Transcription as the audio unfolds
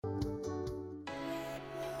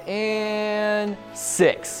and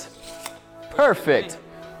 6. Perfect.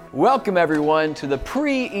 Welcome everyone to the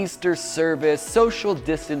pre-Easter service social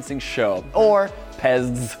distancing show, or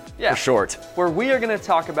PESDS for short. Where we are going to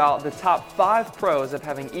talk about the top 5 pros of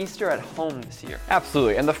having Easter at home this year.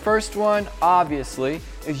 Absolutely. And the first one, obviously,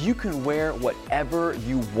 is you can wear whatever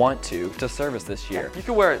you want to service this year. You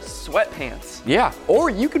can wear sweatpants. Yeah.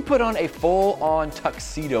 Or you can put on a full-on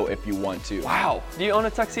tuxedo if you want to. Wow. Do you own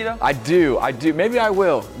a tuxedo? I do. Maybe I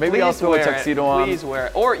will. Maybe I'll throw a tuxedo on. Please wear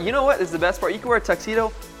it. Or you know what is the best part? You can wear a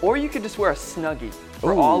tuxedo, or you could just wear a Snuggie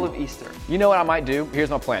for all of Easter. You know what I might do?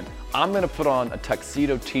 Here's my plan. I'm gonna put on a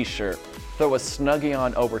tuxedo t-shirt, throw a Snuggie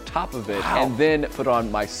on over top of it, and then put on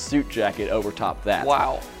my suit jacket over top of that.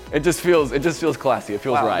 Wow. It just feels classy. It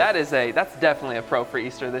feels right. That's definitely a pro for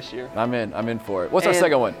Easter this year. I'm in for it. What's our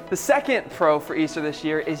second one? The second pro for Easter this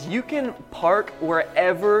year is you can park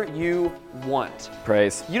wherever you want.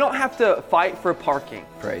 Praise. You don't have to fight for parking.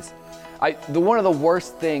 Praise. One of the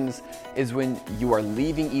worst things is when you are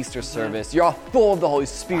leaving Easter service, you're all full of the Holy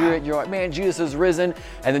Spirit, you're like, man, Jesus is risen,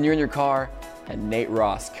 and then you're in your car, and Nate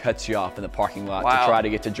Ross cuts you off in the parking lot to try to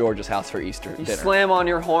get to George's house for Easter dinner. You slam on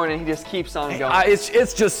your horn and he just keeps on going.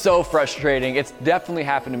 It's just so frustrating. It's definitely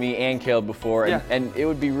happened to me and Caleb before, and it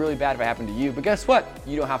would be really bad if it happened to you, but guess what?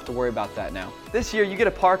 You don't have to worry about that now. This year you get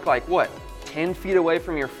to park 10 feet away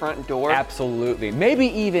from your front door? Absolutely. Maybe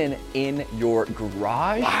even in your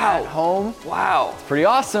garage at home. Wow. It's pretty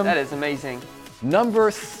awesome. That is amazing.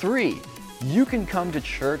 Number 3, you can come to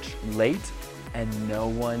church late and no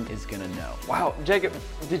one is gonna know. Wow, Jacob,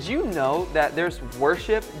 did you know that there's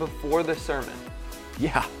worship before the sermon?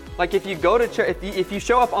 Yeah. Like if you go to church, if you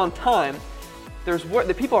show up on time,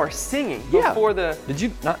 the people are singing before the... Did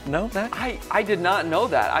you not know that? I did not know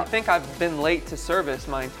that. I think I've been late to service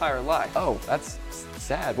my entire life. Oh, that's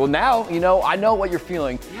sad. Well, now, I know what you're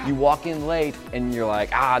feeling. Yeah. You walk in late and you're like,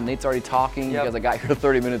 Nate's already talking because I got here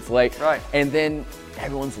 30 minutes late. Right. And then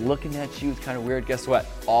everyone's looking at you. It's kind of weird. Guess what?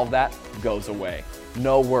 All that goes away.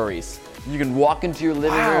 No worries. You can walk into your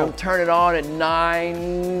living room, turn it on at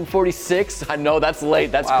 9:46. I know that's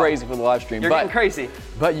late. That's crazy for the live stream. You're getting crazy.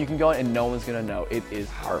 But you can go in and no one's gonna know. It is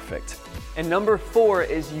perfect. And number 4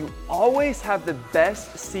 is you always have the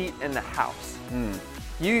best seat in the house.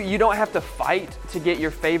 You don't have to fight to get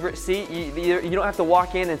your favorite seat. You don't have to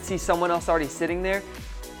walk in and see someone else already sitting there.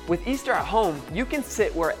 With Easter at home, you can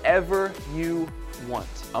sit wherever you want.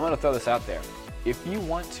 I'm gonna throw this out there. If you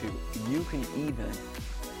want to, you can even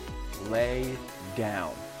lay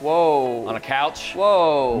down. Whoa. On a couch.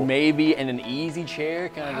 Whoa. Maybe in an easy chair,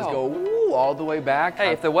 kind of just go all the way back.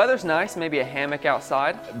 Hey, if the weather's nice, maybe a hammock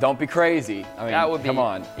outside. Don't be crazy. I mean, that would come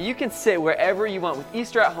on. You can sit wherever you want with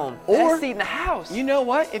Easter at home. Or seat in the house. You know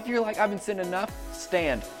what? If you're like, I've been sitting enough,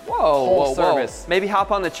 stand. Whoa, service. Maybe hop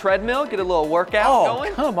on the treadmill, get a little workout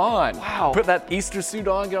going. Oh, come on. Wow. Put that Easter suit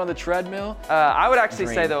on, get on the treadmill. I would actually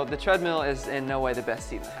say, though, the treadmill is in no way the best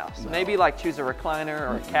seat in the house. No. Maybe choose a recliner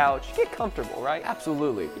or a couch. Get comfortable, right?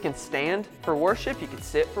 Absolutely. You can stand for worship. You can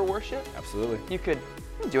sit for worship. Absolutely. You could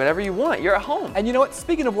do whatever you want. You're at home. And you know what?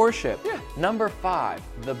 Speaking of worship, number 5,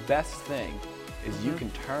 the best thing is you can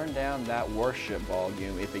turn down that worship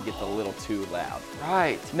volume if it gets a little too loud.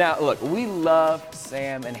 Right. Now, look, we love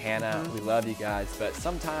Sam and Hannah. We love you guys, but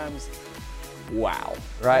sometimes, wow,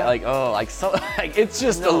 right? Yeah. It's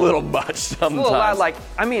just a little much sometimes. It's a little loud.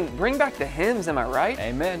 Bring back the hymns, am I right?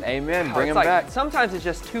 Amen, Wow, bring them back. Sometimes it's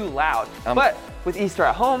just too loud. But with Easter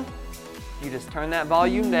at home, you just turn that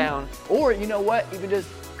volume down. Or you know what? You can just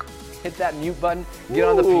hit that mute button, get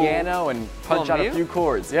on the piano, and punch out a few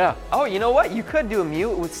chords. Yeah. Oh, you know what? You could do a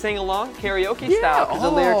mute with sing along, karaoke style, because the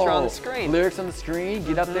lyrics are on the screen. Lyrics on the screen.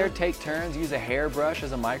 Get up there, take turns, use a hairbrush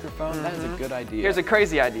as a microphone. That is a good idea. Here's a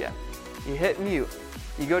crazy idea. You hit mute.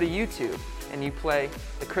 You go to YouTube and you play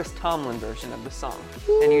the Chris Tomlin version of the song.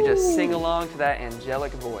 And you just sing along to that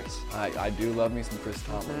angelic voice. I do love me some Chris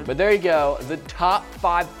Tomlin. But there you go, the top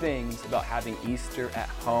 5 things about having Easter at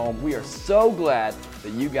home. We are so glad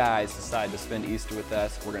that you guys decided to spend Easter with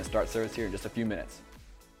us. We're gonna start service here in just a few minutes.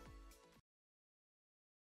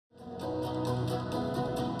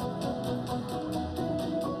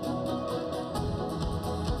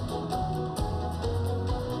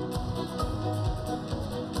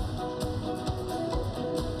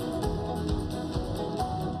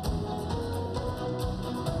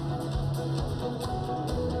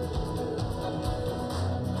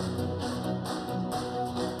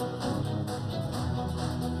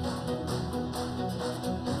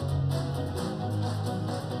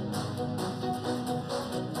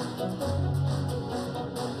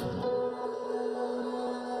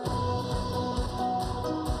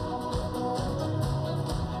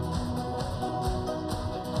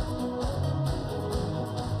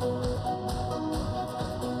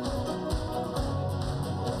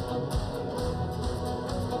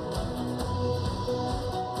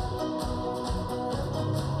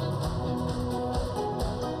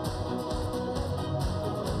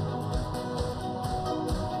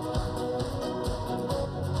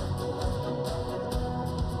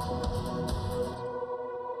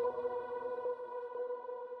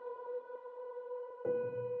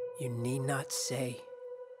 You need not say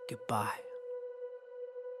goodbye.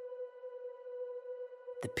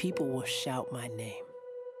 The people will shout my name.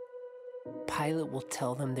 Pilate will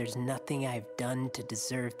tell them there's nothing I've done to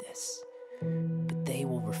deserve this, but they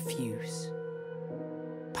will refuse.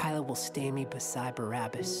 Pilate will stand me beside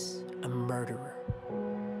Barabbas, a murderer,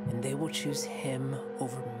 and they will choose him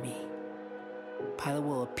over me. Pilate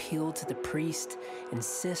will appeal to the priest,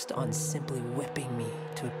 insist on simply whipping me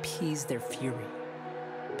to appease their fury,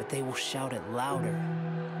 but they will shout it louder,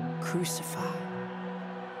 "Crucify,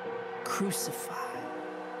 crucify."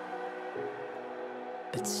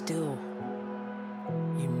 But still,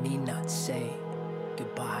 you need not say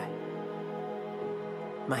goodbye.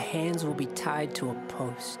 My hands will be tied to a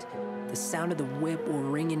post. The sound of the whip will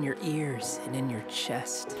ring in your ears and in your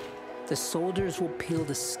chest. The soldiers will peel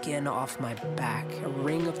the skin off my back. A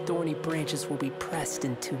ring of thorny branches will be pressed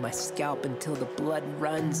into my scalp until the blood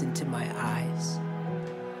runs into my eyes.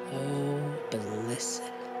 Oh, but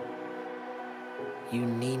listen. You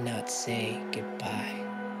need not say goodbye.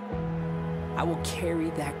 I will carry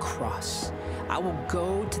that cross. I will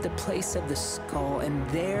go to the place of the skull, and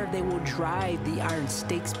there they will drive the iron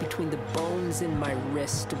stakes between the bones in my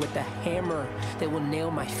wrist. With a hammer, they will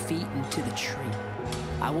nail my feet into the tree.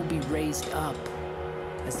 I will be raised up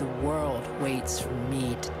as the world waits for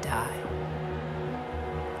me to die.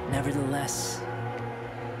 Nevertheless,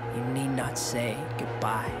 you need not say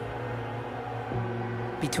goodbye.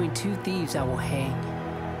 Between two thieves I will hang.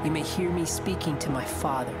 You may hear me speaking to my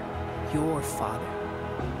Father, your Father.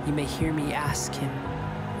 You may hear me ask him,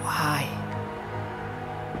 why?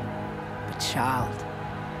 But child,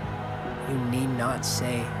 you need not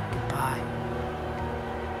say goodbye.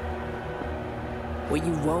 What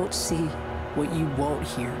you won't see, what you won't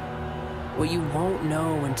hear, what you won't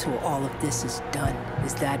know until all of this is done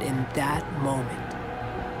is that in that moment,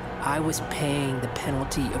 I was paying the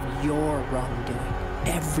penalty of your wrongdoing.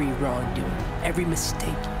 Every wrongdoing, every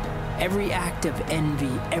mistake, every act of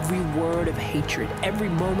envy, every word of hatred, every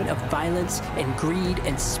moment of violence and greed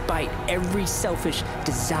and spite, every selfish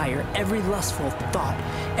desire, every lustful thought,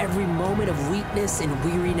 every moment of weakness and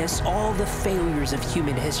weariness, all the failures of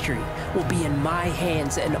human history will be in my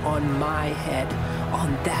hands and on my head.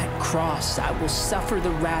 On that cross, I will suffer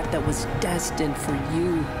the wrath that was destined for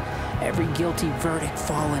you. Every guilty verdict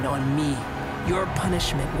fallen on me. Your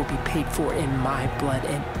punishment will be paid for in my blood,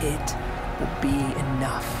 and it will be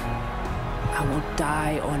enough. I will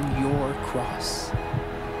die on your cross.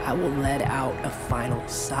 I will let out a final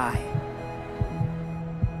sigh.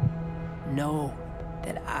 Know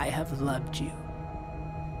that I have loved you,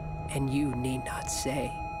 and you need not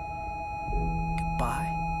say goodbye.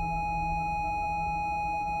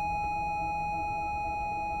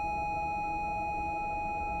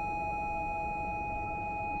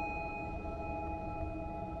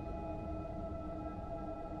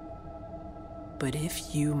 But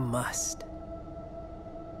if you must,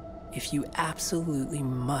 if you absolutely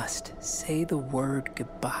must say the word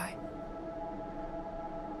goodbye,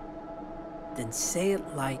 then say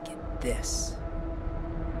it like this.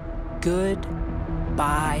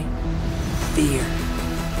 Goodbye, fear.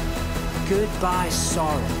 Goodbye,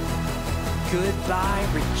 sorrow. Goodbye,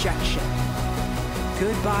 rejection.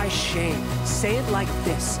 Goodbye, shame. Say it like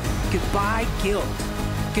this. Goodbye, guilt.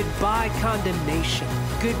 Goodbye, condemnation.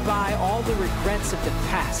 Goodbye, all the regrets of the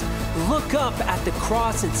past. Look up at the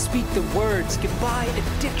cross and speak the words. Goodbye,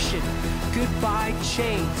 addiction. Goodbye,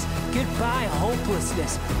 chains. Goodbye,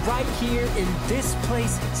 hopelessness. Right here in this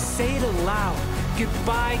place, say it aloud.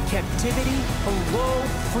 Goodbye, captivity. Hello,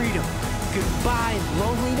 freedom. Goodbye,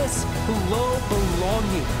 loneliness. Hello,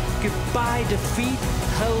 belonging. Goodbye, defeat.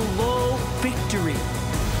 Hello, victory.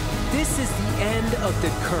 This is the end of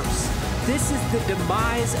the curse. This is the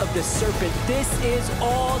demise of the serpent. This is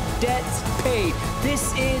all debts paid.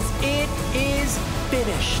 It is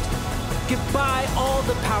finished. Goodbye all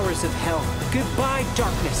the powers of hell. Goodbye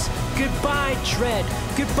darkness. Goodbye dread.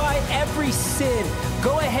 Goodbye every sin.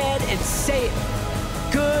 Go ahead and say it.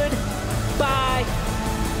 Goodbye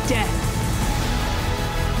death.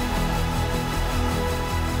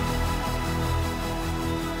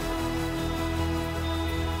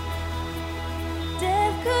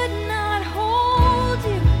 Death could not hold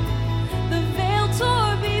you. The veil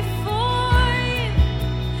tore before you.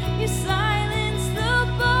 You silenced the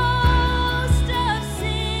boast of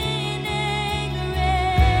sin and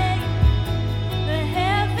grave. The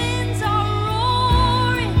heavens are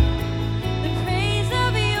roaring. The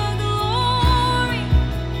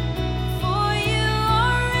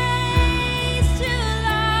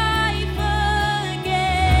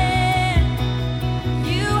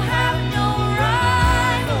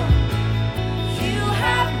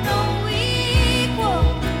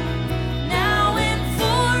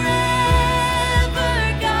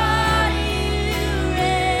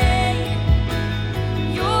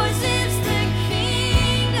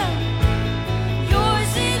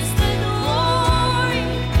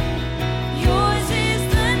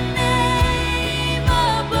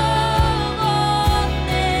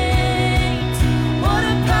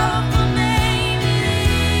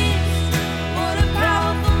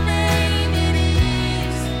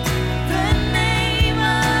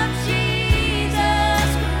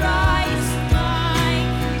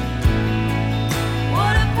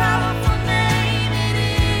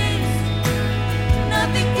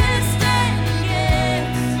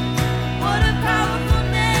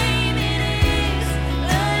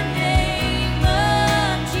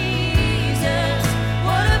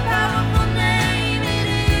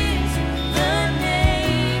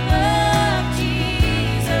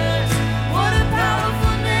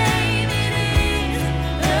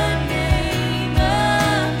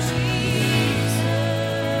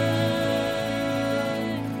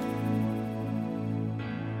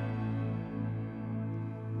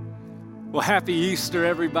happy Easter,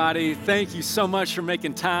 everybody. Thank you so much for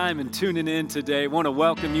making time and tuning in today. I want to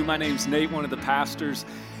welcome you. My name's Nate, one of the pastors,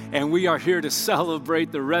 and we are here to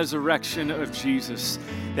celebrate the resurrection of Jesus,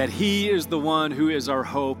 that he is the one who is our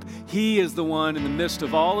hope. He is the one in the midst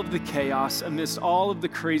of all of the chaos, amidst all of the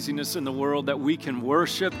craziness in the world, that we can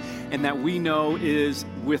worship and that we know is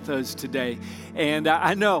with us today. And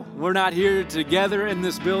I know we're not here together in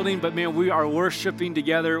this building, but man, we are worshiping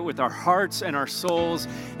together with our hearts and our souls.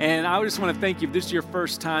 And I just want to thank you. If this is your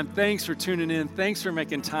first time, thanks for tuning in. Thanks for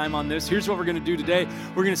making time on this. Here's what we're going to do today.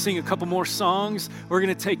 We're going to sing a couple more songs. We're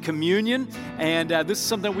going to take communion. And this is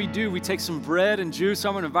something that we do. We take some bread and juice. So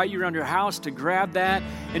I'm going to invite you around your house to grab that.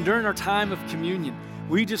 And during our time of communion,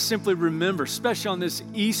 we just simply remember, especially on this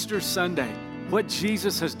Easter Sunday, what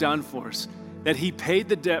Jesus has done for us. That he paid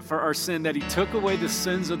the debt for our sin, that he took away the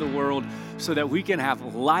sins of the world so that we can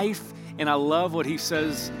have life. And I love what he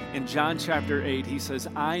says in John chapter 8. He says,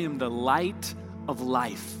 I am the light of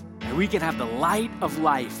life. And we can have the light of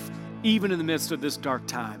life even in the midst of this dark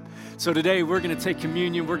time. So today we're going to take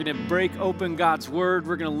communion. We're going to break open God's word.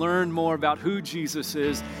 We're going to learn more about who Jesus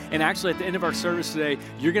is. And actually at the end of our service today,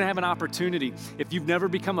 you're going to have an opportunity. If you've never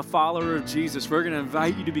become a follower of Jesus, we're going to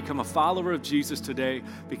invite you to become a follower of Jesus today,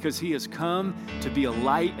 because he has come to be a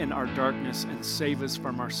light in our darkness and save us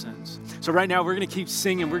from our sins. So right now we're going to keep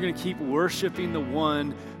singing. We're going to keep worshiping the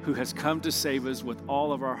one who has come to save us with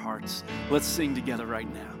all of our hearts. Let's sing together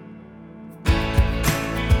right now.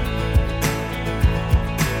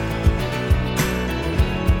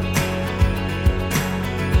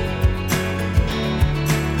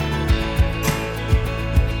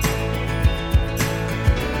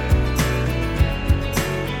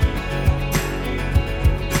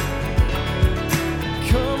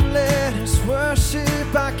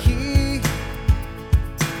 Worship our King.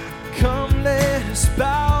 Come, let us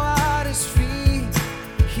bow at his feet.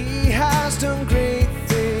 He has done great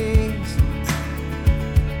things.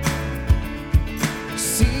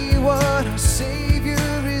 See what our Savior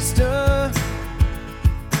has done.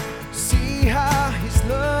 See how his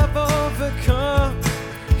love overcomes.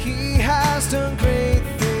 He has done great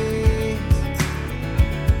things.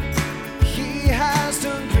 He has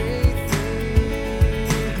done great things.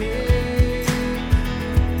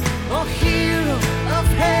 Hero of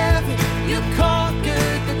heaven, you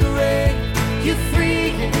conquered the grave. You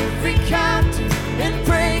free every captive and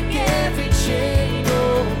break every chain.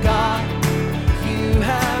 Oh God, you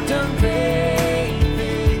have done great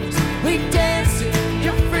things. We dance in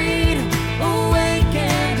your freedom, awake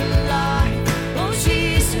and alive. Oh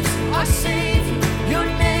Jesus, our Savior, your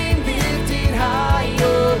name lifted high.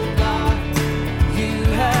 Oh God, you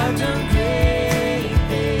have done great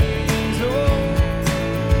things.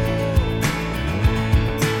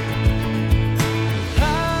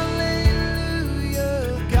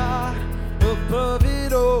 Above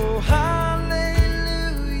it all, hallelujah,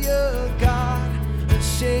 God,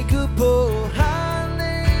 unshakable,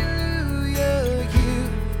 hallelujah, you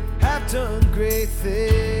have done great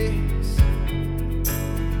things.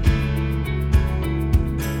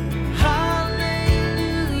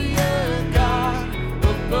 Hallelujah, God,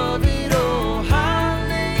 above it all,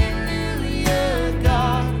 hallelujah,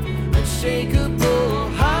 God, unshakable,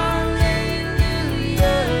 hallelujah,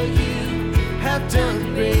 you have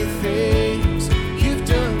done great things.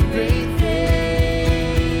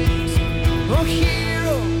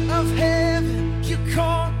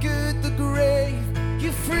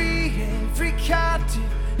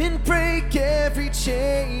 And break every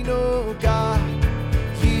chain, oh God,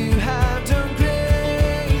 you have done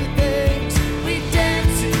great things. We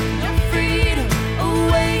dance in your freedom,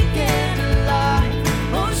 awake and alive.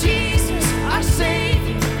 Oh Jesus, our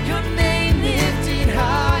Savior, your name lifted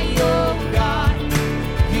high, oh God,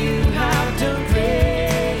 you have done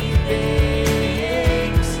great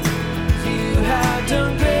things. You have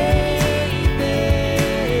done great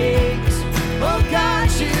things. Oh God,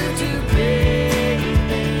 you do great.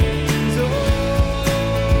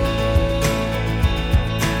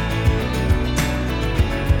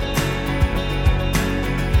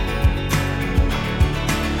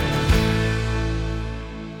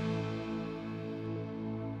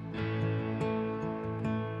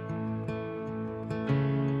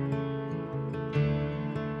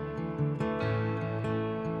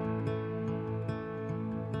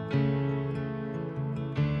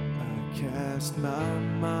 Cast my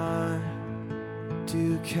mind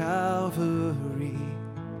to Calvary,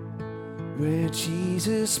 where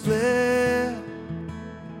Jesus bled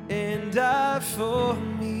and died for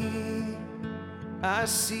me. I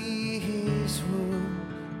see his wound,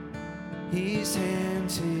 his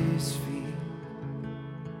hands, his feet,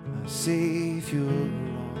 my Savior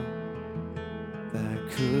on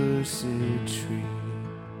cursed tree.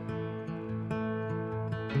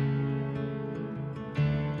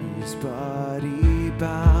 His body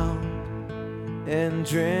bound and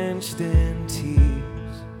drenched in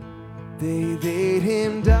tears, they laid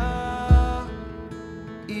him down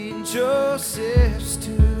in Joseph's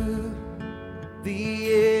tomb,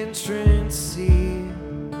 the entrance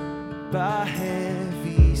sealed by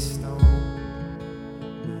heavy stone.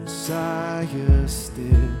 Messiah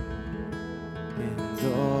still and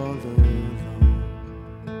all alone.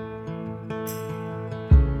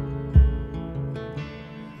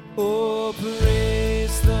 Oh,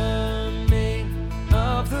 praise the name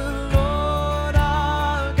of the Lord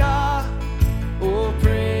our God. Oh,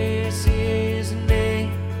 praise his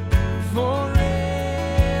name forevermore.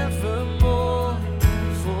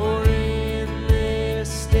 For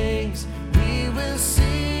endless days we will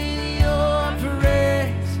sing your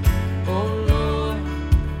praise, oh Lord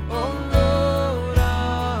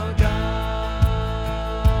our God.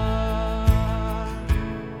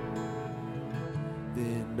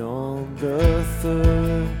 Then on the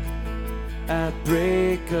third, at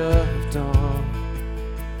break of dawn,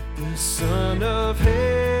 the Son of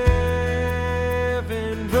Heaven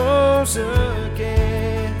rose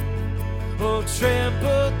again. Oh,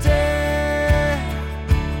 trample death,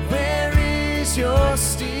 where is your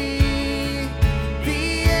sting?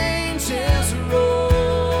 The angels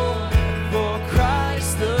roar for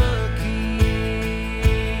Christ the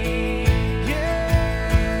King. Yeah.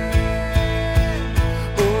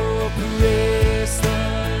 Oh, praise the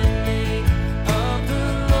name of the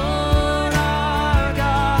Lord our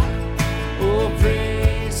God. Oh,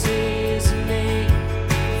 praise his name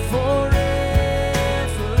forevermore.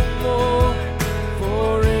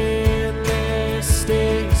 For endless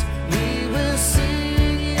days we will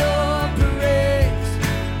sing your praise,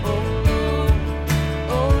 oh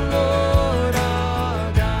Lord our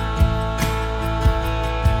God.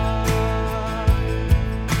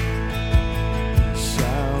 He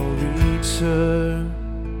shall return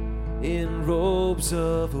in robes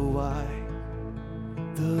of white,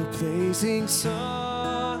 the blazing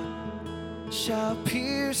sun shall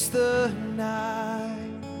pierce the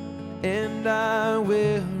night, and I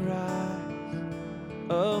will rise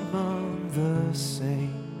among the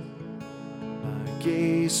saints, my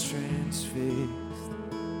gaze transfixed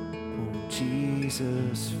on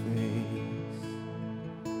Jesus' face.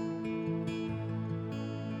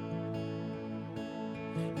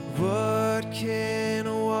 What can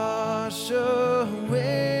wash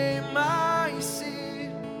away my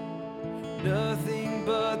sin? Nothing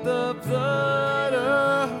but the blood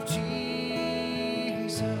of Jesus.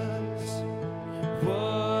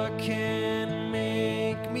 What can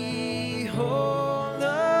make me whole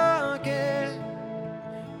again?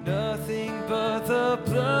 Nothing but the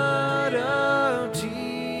blood of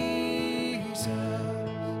Jesus.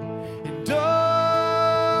 And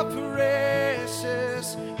oh,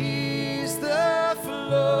 precious is the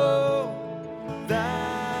flow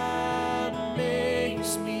that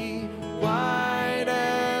makes me white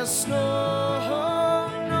as snow.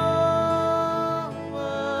 No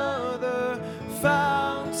other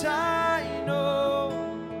fount I know,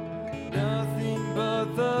 nothing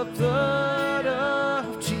but the blood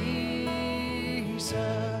of Jesus,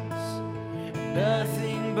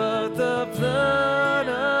 nothing but the blood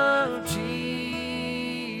of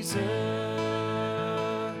Jesus.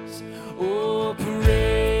 Oh,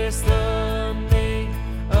 praise the name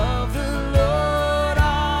of the Lord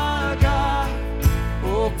our God.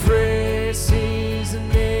 Oh, praise his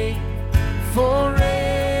name forevermore.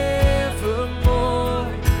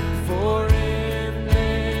 For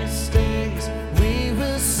endless days we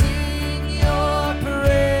will sing your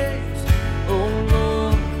praise, oh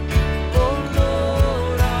Lord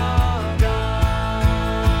our God.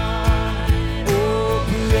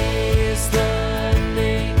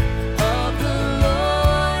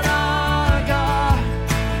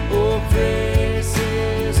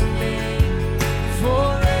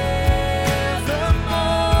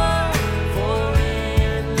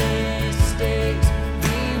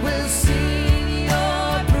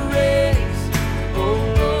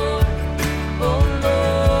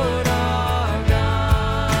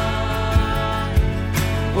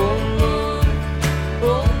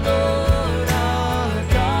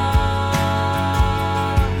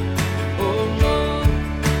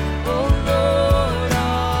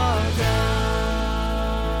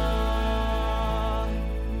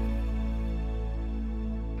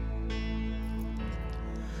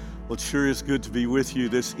 Well, it sure is good to be with you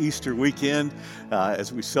this Easter weekend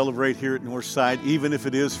as we celebrate here at Northside, even if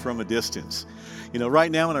it is from a distance. You know,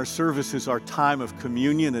 right now in our service is our time of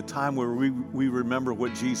communion, a time where we remember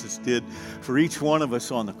what Jesus did for each one of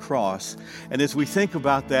us on the cross. And as we think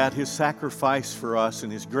about that, his sacrifice for us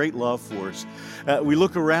and his great love for us, we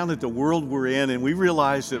look around at the world we're in and we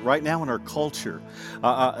realize that right now in our culture,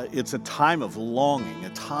 it's a time of longing, a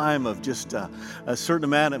time of just a certain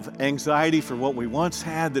amount of anxiety for what we once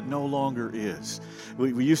had that no longer is.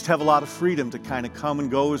 We used to have a lot of freedom to kind of come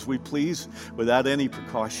and go as we please without any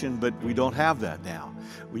precaution, but we don't have that now.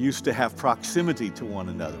 We used to have proximity to one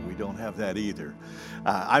another. We don't have that either.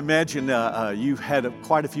 I imagine you've had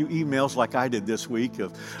quite a few emails like I did this week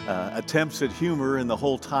of attempts at humor in the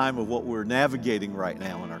whole time of what we're navigating right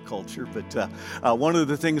now in our culture. But one of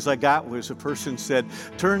the things I got was a person said,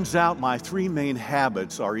 turns out my three main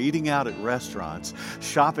habits are eating out at restaurants,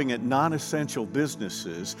 shopping at non-essential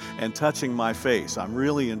businesses, and touching my face. I'm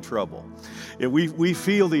really in trouble. We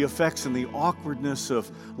feel the effects and the awkwardness of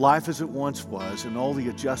life as it once was and all the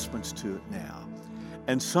adjustments to it now.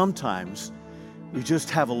 And sometimes we just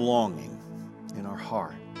have a longing in our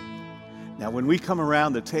heart. Now, when we come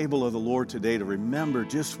around the table of the Lord today to remember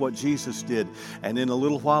just what Jesus did, and in a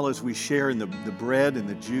little while as we share in the bread and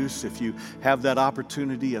the juice, if you have that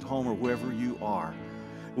opportunity at home or wherever you are,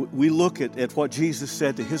 we look at what Jesus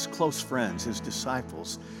said to his close friends, his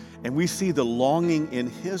disciples, and we see the longing in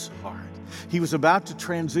his heart. He was about to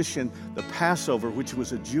transition the Passover, which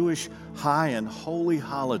was a Jewish high and holy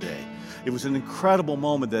holiday. It was an incredible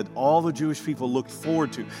moment that all the Jewish people looked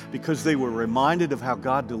forward to because they were reminded of how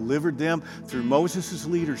God delivered them through Moses'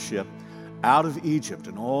 leadership out of Egypt,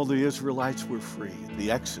 and all the Israelites were free, the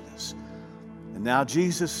Exodus. And now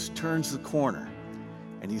Jesus turns the corner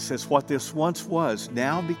and he says, what this once was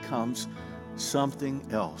now becomes something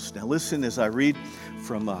else. Now listen as I read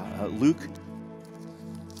from Luke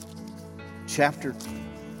chapter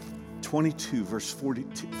 22, verse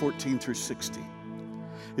 14 through 16.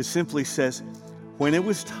 It simply says, when it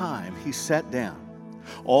was time, he sat down,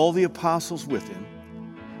 all the apostles with him,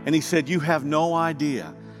 and he said, you have no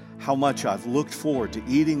idea how much I've looked forward to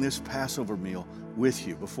eating this Passover meal with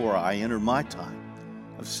you before I enter my time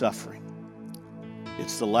of suffering.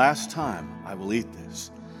 It's the last time I will eat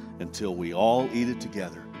this until we all eat it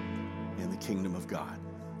together in the kingdom of God.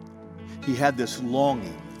 He had this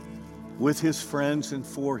longing with his friends and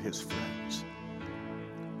for his friends,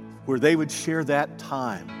 where they would share that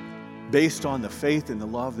time based on the faith and the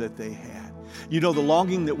love that they had. You know, the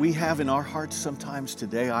longing that we have in our hearts sometimes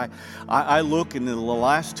today, I look, and in the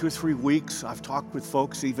last 2 or 3 weeks, I've talked with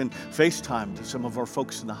folks, even FaceTime to some of our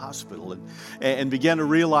folks in the hospital, and began to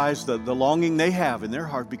realize the longing they have in their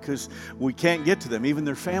heart because we can't get to them. Even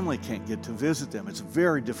their family can't get to visit them. It's a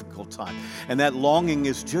very difficult time. And that longing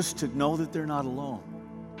is just to know that they're not alone.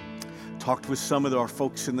 Talked with some of our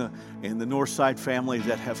folks in the Northside family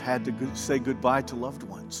that have had to say goodbye to loved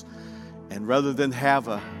ones. And rather than have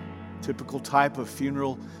a typical type of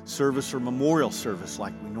funeral service or memorial service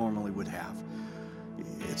like we normally would have,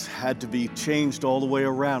 it's had to be changed all the way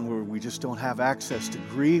around where we just don't have access to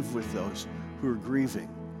grieve with those who are grieving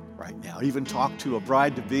right now. Even talked to a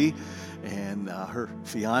bride-to-be and her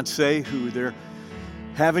fiance who they're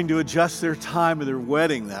having to adjust their time of their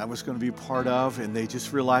wedding that I was going to be a part of, and they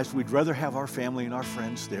just realized we'd rather have our family and our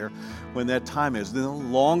friends there when that time is. They'll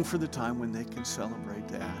long for the time when they can celebrate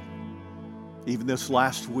that. Even this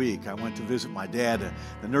last week, I went to visit my dad at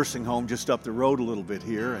the nursing home just up the road a little bit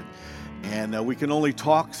here, and we can only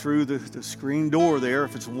talk through the screen door there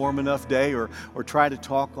if it's a warm enough day, or try to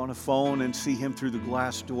talk on a phone and see him through the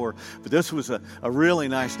glass door. But this was a really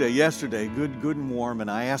nice day yesterday, good and warm,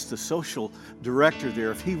 and I asked the social director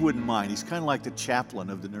there if he wouldn't mind. He's kind of like the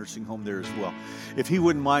chaplain of the nursing home there as well. If he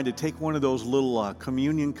wouldn't mind to take one of those little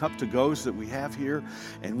communion cup to goes that we have here,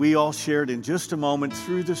 and we all shared in just a moment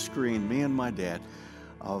through the screen, me and my dad,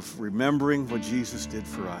 of remembering what Jesus did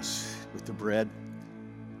for us with the bread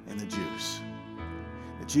and the juice.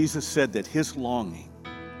 And Jesus said that his longing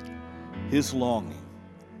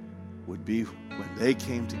would be when they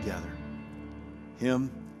came together,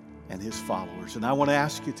 him and his followers. And I want to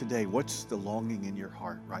ask you today, what's the longing in your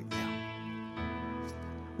heart right now?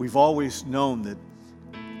 We've always known that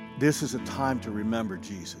this is a time to remember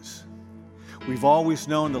Jesus. We've always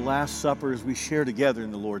known the Last Supper, as we share together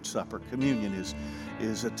in the Lord's Supper, communion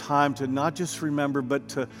is a time to not just remember, but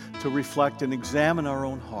to reflect and examine our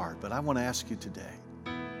own heart. But I want to ask you today,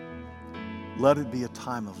 let it be a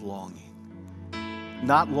time of longing.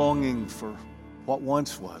 Not longing for what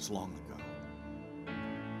once was long ago,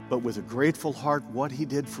 but with a grateful heart, what he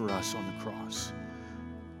did for us on the cross.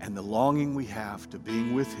 and the longing we have to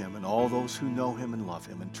being with him and all those who know him and love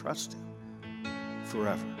him and trust him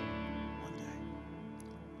forever one day.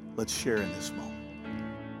 Let's share in this moment.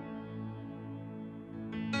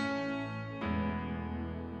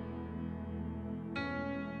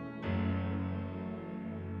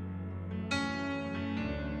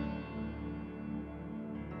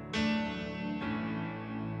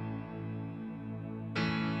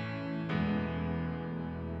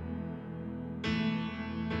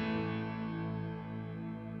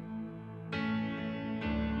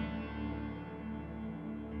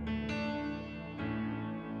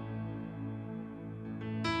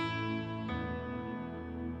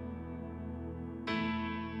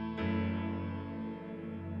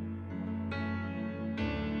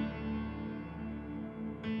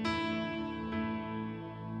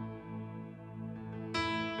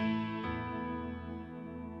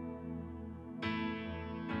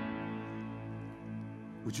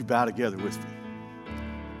 Would you bow together with me?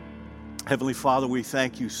 Heavenly Father, we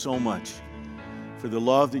thank you so much for the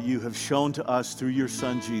love that you have shown to us through your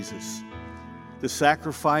Son, Jesus. The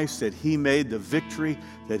sacrifice that he made, the victory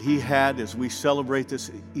that he had as we celebrate this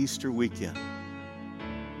Easter weekend.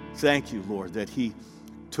 Thank you, Lord, that he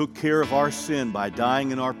took care of our sin by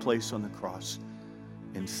dying in our place on the cross.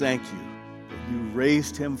 And thank you that you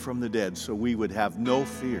raised him from the dead so we would have no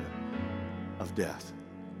fear of death.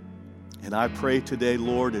 And I pray today,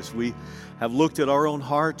 Lord, as we have looked at our own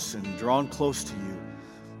hearts and drawn close to you,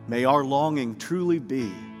 may our longing truly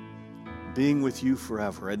be being with you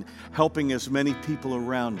forever and helping as many people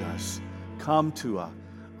around us come to a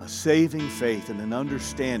saving faith and an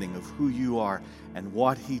understanding of who you are and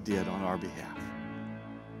what he did on our behalf.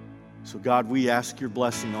 So God, we ask your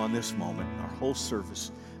blessing on this moment and our whole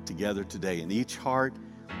service together today in each heart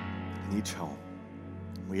and each home.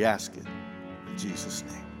 We ask it in Jesus'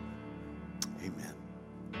 name. Amen.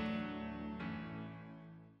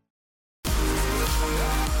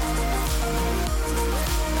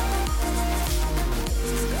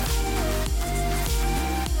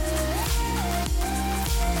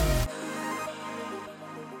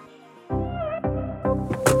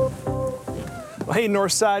 Well, hey,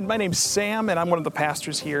 Northside, my name's Sam, and I'm one of the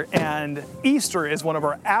pastors here, and Easter is one of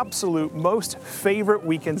our absolute most favorite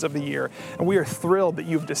weekends of the year, and we are thrilled that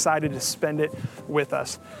you've decided to spend it with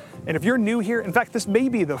us. And if you're new here, in fact, this may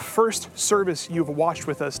be the first service you've watched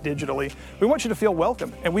with us digitally, we want you to feel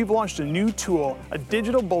welcome. And we've launched a new tool, a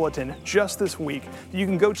digital bulletin, just this week that you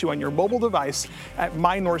can go to on your mobile device at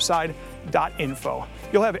mynorthside.info.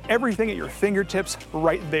 You'll have everything at your fingertips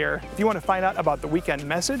right there. If you want to find out about the weekend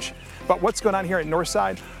message, about what's going on here at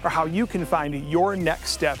Northside, or how you can find your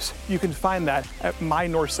next steps, you can find that at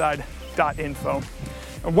mynorthside.info.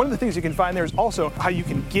 And one of the things you can find there is also how you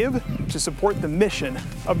can give to support the mission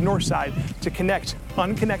of Northside to connect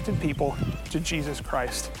unconnected people to Jesus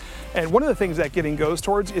Christ. And one of the things that giving goes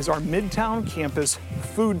towards is our Midtown campus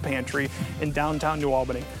food pantry in downtown New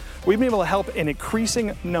Albany. We've been able to help an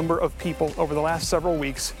increasing number of people over the last several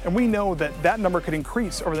weeks, and we know that that number could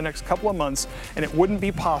increase over the next couple of months, and it wouldn't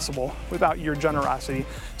be possible without your generosity.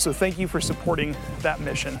 So thank you for supporting that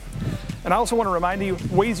mission. And I also want to remind you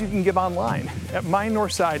ways you can give online at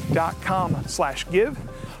mynorthside.com/give,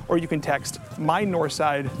 or you can text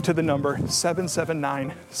mynorthside to the number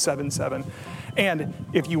 77977. And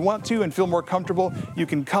if you want to and feel more comfortable, you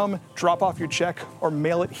can come drop off your check or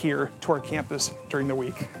mail it here to our campus during the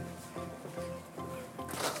week.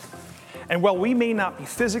 And while we may not be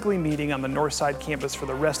physically meeting on the Northside campus for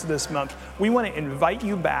the rest of this month, we want to invite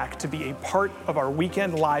you back to be a part of our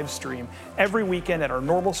weekend live stream every weekend at our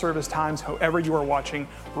normal service times, however you are watching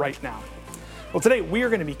right now. Well, today we are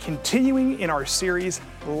going to be continuing in our series,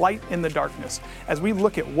 Light in the Darkness, as we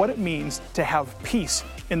look at what it means to have peace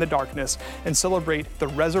in the darkness and celebrate the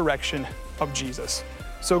resurrection of Jesus.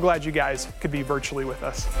 So glad you guys could be virtually with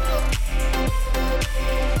us.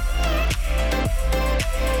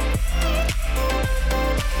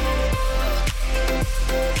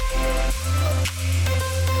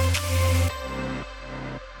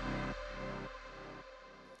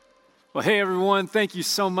 Well, hey everyone, thank you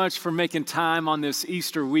so much for making time on this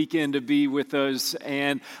Easter weekend to be with us.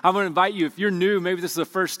 And I want to invite you, if you're new, maybe this is the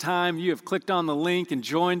first time you have clicked on the link and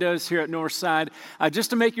joined us here at Northside, just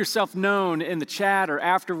to make yourself known in the chat or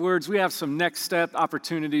afterwards. We have some next step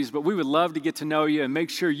opportunities, but we would love to get to know you and make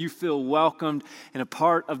sure you feel welcomed and a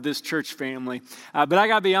part of this church family. But I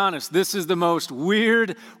got to be honest, this is the most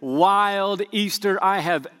weird, wild Easter I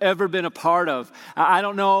have ever been a part of. I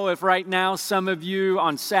don't know if right now some of you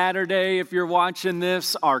on Saturday day if you're watching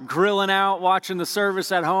this, are grilling out, watching the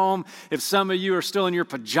service at home. If some of you are still in your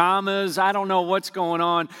pajamas, I don't know what's going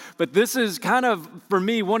on. But this is kind of, for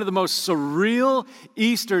me, one of the most surreal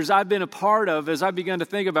Easters I've been a part of as I begun to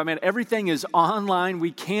think about, man, everything is online.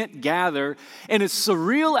 We can't gather. And as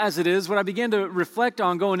surreal as it is, what I began to reflect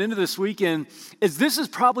on going into this weekend is this is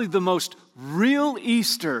probably the most real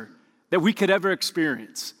Easter that we could ever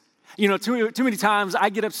experience. You know, too many times I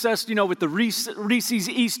get obsessed, with the Reese's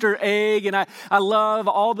Easter egg, and I love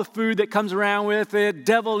all the food that comes around with it,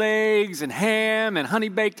 deviled eggs and ham and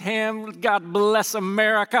honey-baked ham. God bless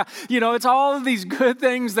America. It's all of these good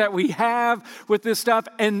things that we have with this stuff.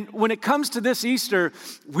 And when it comes to this Easter,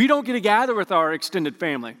 we don't get to gather with our extended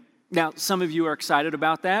family. Now, some of you are excited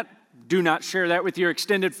about that. Do not share that with your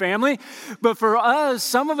extended family. But for us,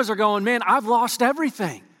 some of us are going, man, I've lost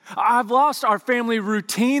everything. I've lost our family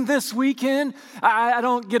routine this weekend. I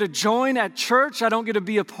don't get to join at church. I don't get to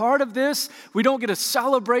be a part of this. We don't get to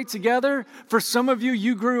celebrate together. For some of you,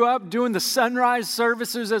 you grew up doing the sunrise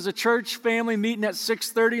services as a church family, meeting at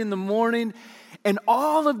 6:30 in the morning. And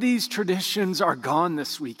all of these traditions are gone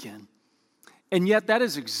this weekend. And yet that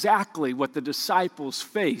is exactly what the disciples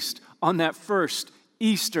faced on that first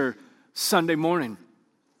Easter Sunday morning.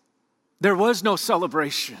 There was no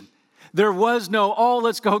celebration. There was no,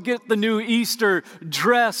 let's go get the new Easter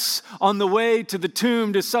dress on the way to the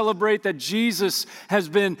tomb to celebrate that Jesus has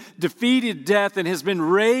been defeated death and has been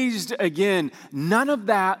raised again. None of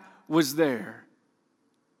that was there.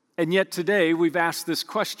 And yet today we've asked this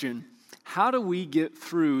question: how do we get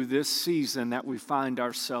through this season that we find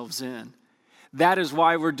ourselves in? That is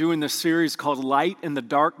why we're doing this series called Light in the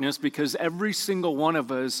Darkness, because every single one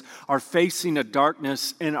of us are facing a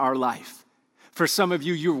darkness in our life. For some of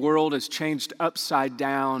you, your world has changed upside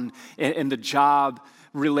down in the job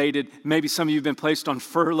related. Maybe some of you have been placed on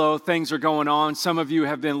furlough. Things are going on. Some of you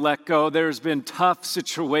have been let go. There's been tough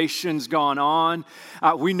situations going on.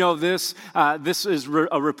 We know this. This is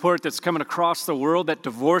a report that's coming across the world that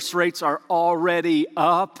divorce rates are already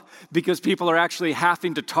up because people are actually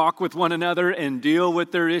having to talk with one another and deal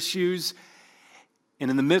with their issues. And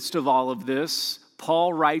in the midst of all of this,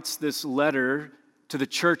 Paul writes this letter to the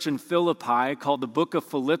church in Philippi called the Book of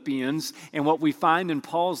Philippians. And what we find in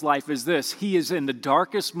Paul's life is this: he is in the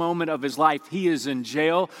darkest moment of his life. He is in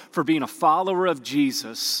jail for being a follower of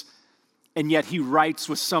Jesus. And yet he writes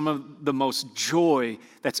with some of the most joy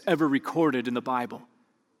that's ever recorded in the Bible.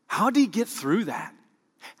 How do you get through that?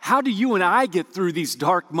 How do you and I get through these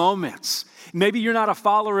dark moments? Maybe you're not a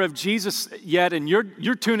follower of Jesus yet, and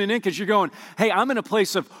you're tuning in because you're going, hey, I'm in a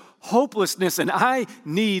place of hopelessness and I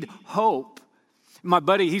need hope. My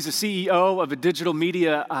buddy, he's a CEO of a digital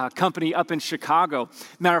media company up in Chicago.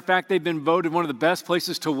 Matter of fact, they've been voted one of the best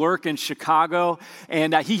places to work in Chicago.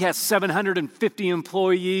 And he has 750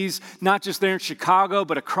 employees, not just there in Chicago,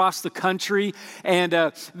 but across the country. And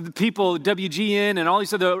the people, WGN and all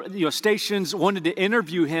these other stations wanted to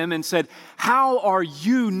interview him and said, how are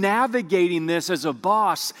you navigating this as a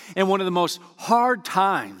boss in one of the most hard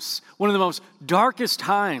times, one of the most darkest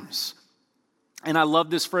times? And I love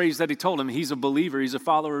this phrase that he told him. He's a believer. He's a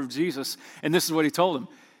follower of Jesus. And this is what he told him.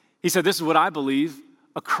 He said, this is what I believe.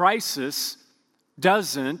 A crisis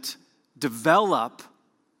doesn't develop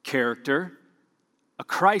character. A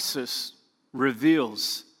crisis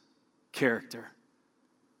reveals character.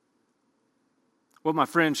 What my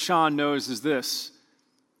friend Sean knows is this: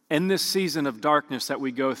 in this season of darkness that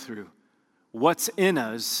we go through, what's in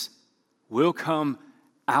us will come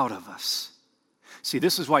out of us. See,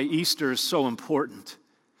 this is why Easter is so important,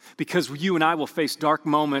 because you and I will face dark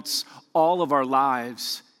moments all of our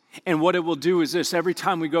lives. And what it will do is this: every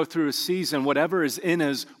time we go through a season, whatever is in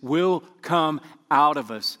us will come out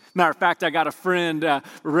of us. Matter of fact, I got a friend,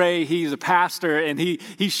 Ray, he's a pastor, and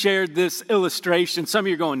he shared this illustration. Some of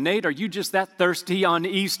you are going, Nate, are you just that thirsty on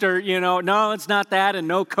Easter? No, it's not that, and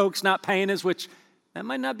no, Coke's not paying us, which that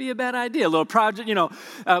might not be a bad idea. A little project,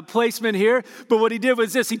 placement here. But what he did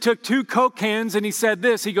was this: he took 2 Coke cans and he said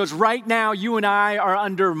this. He goes, right now, you and I are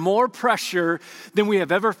under more pressure than we have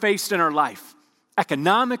ever faced in our life.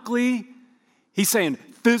 Economically, he's saying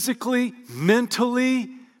physically, mentally,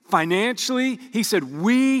 financially. He said,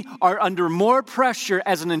 we are under more pressure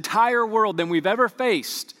as an entire world than we've ever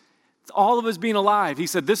faced. All of us being alive. He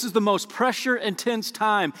said, this is the most pressure intense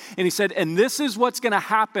time. And he said, and this is what's going to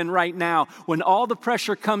happen right now when all the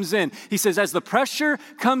pressure comes in. He says, as the pressure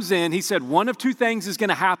comes in, he said, one of 2 things is going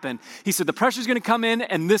to happen. He said, the pressure is going to come in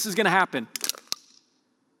and this is going to happen.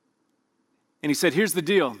 And he said, here's the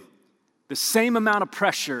deal. The same amount of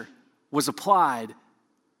pressure was applied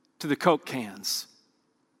to the Coke cans.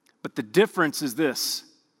 But the difference is this: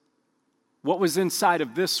 what was inside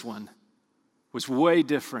of this one was way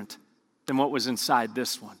different than what was inside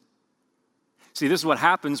this one. See, this is what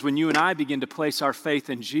happens when you and I begin to place our faith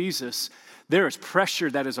in Jesus. There is pressure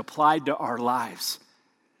that is applied to our lives.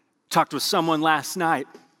 Talked with someone last night.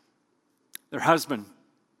 Their husband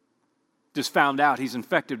just found out he's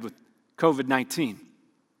infected with COVID-19.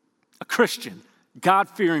 A Christian,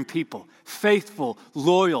 God-fearing people, faithful,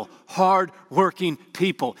 loyal, hard-working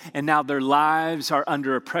people. And now their lives are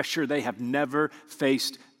under a pressure they have never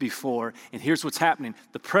faced before. And here's what's happening.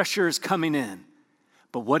 The pressure is coming in,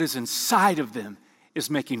 but what is inside of them is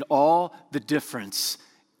making all the difference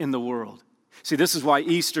in the world. See, this is why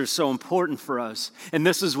Easter is so important for us. And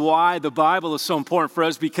this is why the Bible is so important for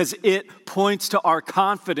us, because it points to our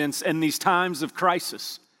confidence in these times of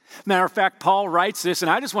crisis. Matter of fact, Paul writes this,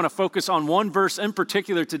 and I just want to focus on one verse in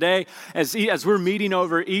particular today as we're meeting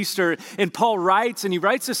over Easter. And Paul writes, and he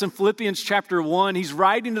writes this in Philippians chapter 1. He's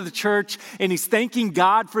writing to the church, and he's thanking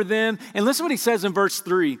God for them. And listen what he says in verse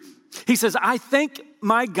 3. He says, I thank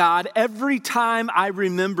my God every time I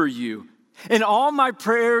remember you. In all my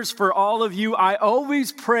prayers for all of you, I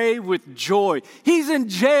always pray with joy. He's in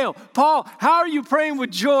jail. Paul, how are you praying with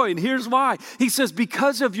joy? And here's why. He says,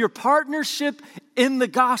 because of your partnership in the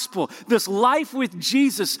gospel, this life with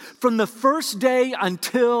Jesus from the first day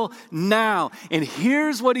until now. And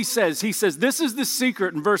here's what he says. He says, this is the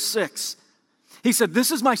secret in verse 6. He said, this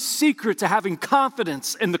is my secret to having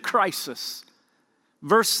confidence in the crisis.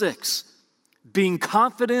 Verse 6, being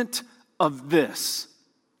confident of this.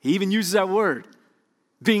 He even uses that word.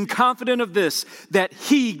 Being confident of this, that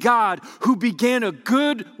he, God, who began a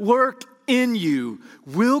good work in you,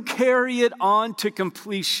 will carry it on to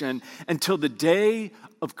completion until the day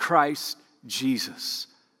of Christ Jesus.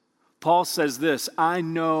 Paul says this, I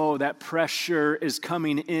know that pressure is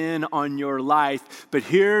coming in on your life, but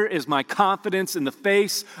here is my confidence in the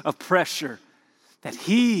face of pressure, that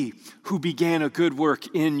he who began a good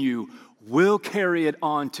work in you will carry it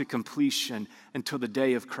on to completion until the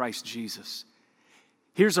day of Christ Jesus.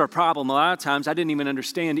 Here's our problem. A lot of times I didn't even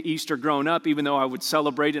understand Easter growing up, even though I would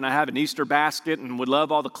celebrate and I have an Easter basket and would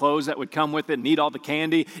love all the clothes that would come with it and eat all the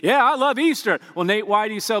candy. Yeah, I love Easter. Well, Nate, why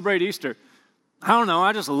do you celebrate Easter? I don't know.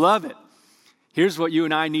 I just love it. Here's what you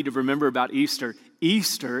and I need to remember about Easter.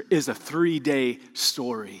 Easter is a 3-day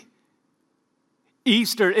story.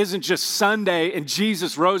 Easter isn't just Sunday and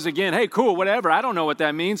Jesus rose again. Hey, cool, whatever. I don't know what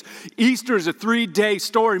that means. Easter is a 3-day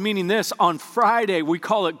story, meaning this. On Friday, we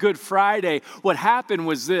call it Good Friday. What happened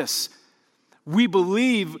was this. We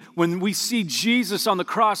believe when we see Jesus on the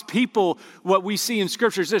cross, people, what we see in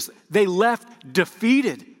Scripture is this. They left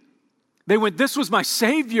defeated. They went, this was my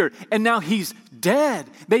Savior, and now he's dead.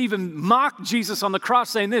 They even mocked Jesus on the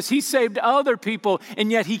cross saying this. He saved other people,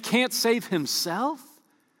 and yet he can't save himself.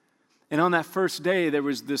 And on that first day, there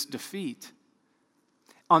was this defeat.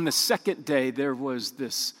 On the second day, there was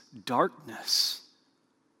this darkness,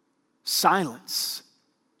 silence,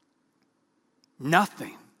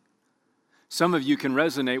 nothing. Some of you can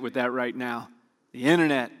resonate with that right now. The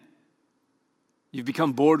internet, you've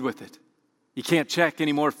become bored with it. You can't check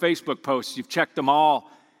any more Facebook posts. You've checked them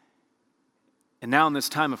all. And now in this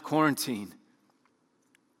time of quarantine,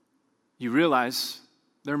 you realize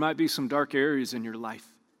there might be some dark areas in your life.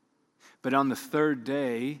 But on the third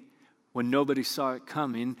day, when nobody saw it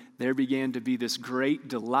coming, there began to be this great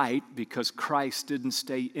delight because Christ didn't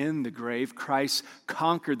stay in the grave. Christ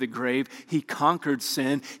conquered the grave. He conquered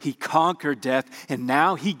sin. He conquered death. And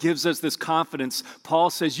now he gives us this confidence. Paul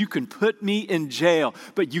says, you can put me in jail,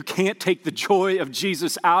 but you can't take the joy of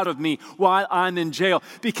Jesus out of me while I'm in jail,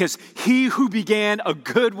 because he who began a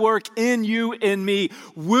good work in you and me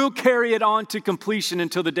will carry it on to completion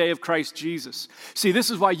until the day of Christ Jesus. See,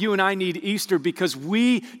 this is why you and I need Easter, because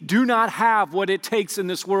we do not have what it takes in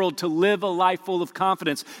this world to live a life full of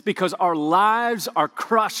confidence, because our lives are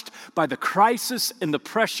crushed by the crisis and the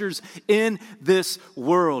pressures in this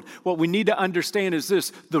world. What we need to understand is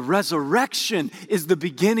this: the resurrection is the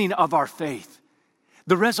beginning of our faith.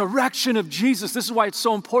 The resurrection of Jesus. This is why it's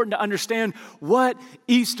so important to understand what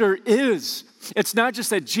Easter is. It's not just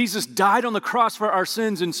that Jesus died on the cross for our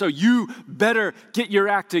sins, and so you better get your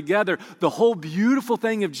act together. The whole beautiful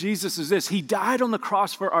thing of Jesus is this: he died on the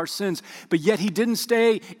cross for our sins, but yet he didn't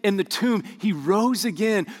stay in the tomb. He rose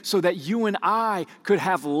again so that you and I could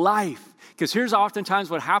have life. Because here's oftentimes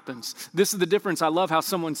what happens. This is the difference. I love how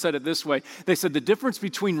someone said it this way. They said the difference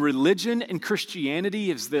between religion and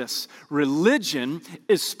Christianity is this: religion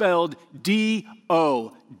is spelled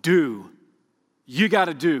D-O, do. You got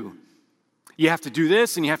to do. You have to do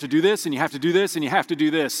this, and you have to do this, and you have to do this, and you have to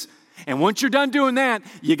do this. And once you're done doing that,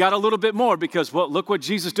 you got a little bit more, because look what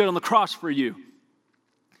Jesus did on the cross for you.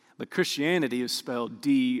 But Christianity is spelled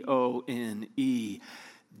D-O-N-E,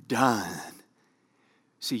 done.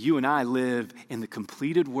 See, you and I live in the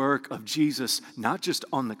completed work of Jesus, not just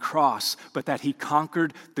on the cross, but that he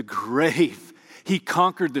conquered the grave. He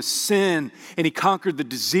conquered the sin, and he conquered the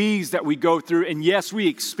disease that we go through. And yes, we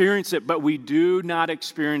experience it, but we do not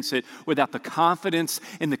experience it without the confidence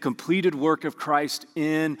in the completed work of Christ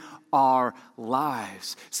in our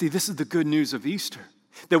lives. See, this is the good news of Easter,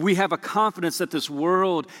 that we have a confidence that this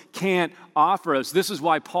world can't offer us. This is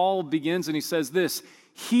why Paul begins and he says this: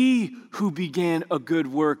 he who began a good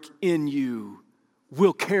work in you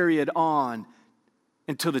will carry it on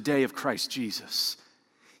until the day of Christ Jesus.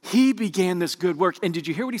 He began this good work. And did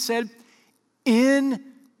you hear what he said? In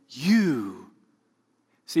you.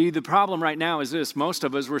 See, the problem right now is this. Most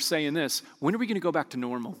of us were saying this: when are we going to go back to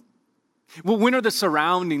normal? Well, when are the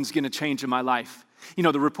surroundings going to change in my life? You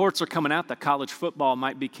know, the reports are coming out that college football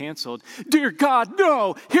might be canceled. Dear God,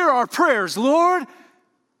 no! Hear our prayers, Lord!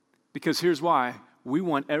 Because here's why. We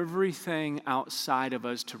want everything outside of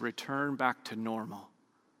us to return back to normal.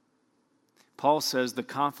 Paul says the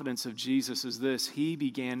confidence of Jesus is this: he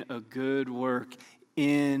began a good work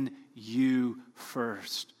in you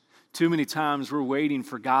first. Too many times we're waiting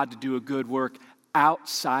for God to do a good work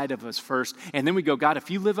outside of us first. And then we go, God,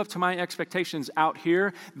 if you live up to my expectations out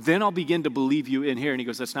here, then I'll begin to believe you in here. And he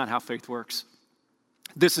goes, that's not how faith works.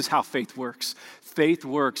 This is how faith works. Faith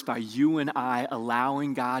works by you and I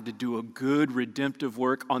allowing God to do a good redemptive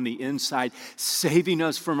work on the inside, saving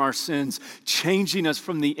us from our sins, changing us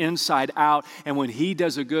from the inside out. And when he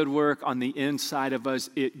does a good work on the inside of us,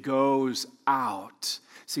 it goes out.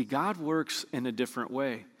 See, God works in a different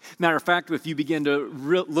way. Matter of fact, if you begin to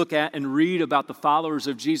look at and read about the followers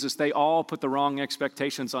of Jesus, they all put the wrong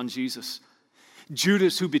expectations on Jesus.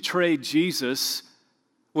 Judas, who betrayed Jesus,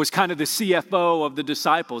 was kind of the CFO of the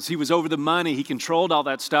disciples. He was over the money. He controlled all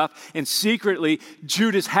that stuff. And secretly,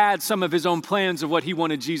 Judas had some of his own plans of what he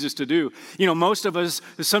wanted Jesus to do. You know, most of us,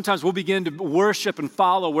 sometimes we'll begin to worship and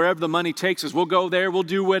follow wherever the money takes us. We'll go there. We'll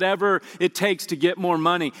do whatever it takes to get more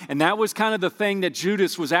money. And that was kind of the thing that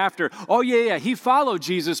Judas was after. Oh, yeah, he followed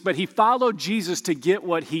Jesus, but he followed Jesus to get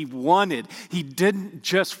what he wanted. He didn't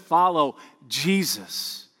just follow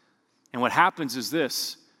Jesus. And what happens is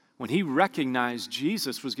this: when he recognized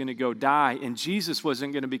Jesus was going to go die and Jesus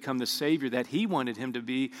wasn't going to become the Savior that he wanted him to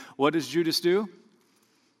be, what does Judas do?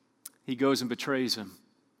 He goes and betrays him.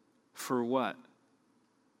 For what?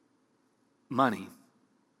 Money.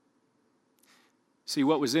 See,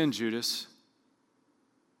 what was in Judas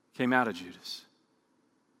came out of Judas.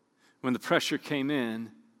 When the pressure came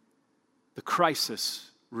in, the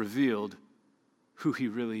crisis revealed who he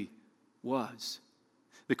really was.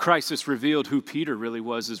 The crisis revealed who Peter really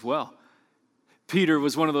was as well. Peter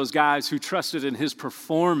was one of those guys who trusted in his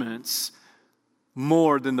performance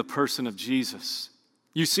more than the person of Jesus.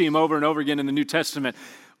 You see him over and over again in the New Testament,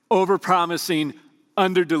 over-promising,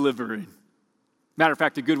 under-delivering. Matter of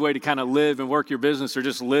fact, a good way to kind of live and work your business or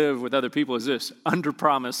just live with other people is this: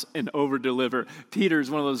 under-promise and over-deliver. Peter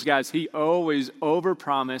is one of those guys, he always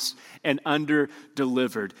over-promised and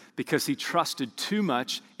under-delivered because he trusted too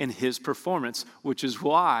much in his performance, which is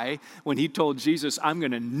why when he told Jesus, I'm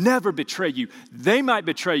going to never betray you, they might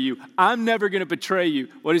betray you, I'm never going to betray you.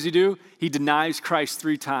 What does he do? He denies Christ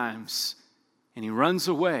 3 times and he runs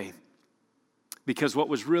away because what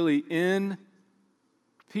was really in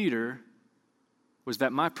Peter was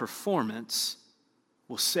that my performance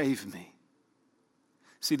will save me.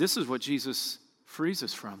 See, this is what Jesus frees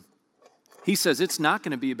us from. He says it's not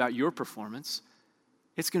going to be about your performance.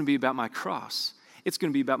 It's going to be about my cross. It's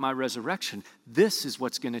going to be about my resurrection. This is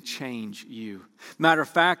what's going to change you. Matter of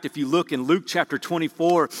fact, if you look in Luke chapter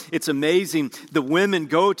 24, it's amazing. The women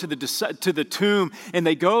go to the tomb, and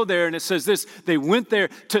they go there, and it says this: they went there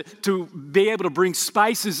to be able to bring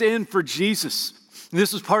spices in for Jesus.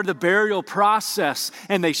 This was part of the burial process.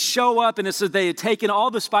 And they show up, and it says they had taken all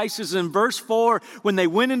the spices. In verse 4, when they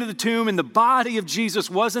went into the tomb and the body of Jesus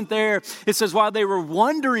wasn't there, it says while they were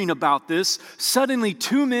wondering about this, suddenly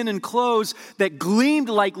 2 men in clothes that gleamed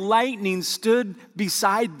like lightning stood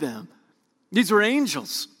beside them. These were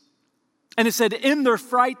angels. And it said, in their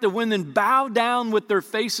fright, the women bowed down with their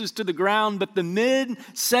faces to the ground. But the men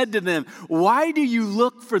said to them, why do you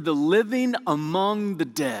look for the living among the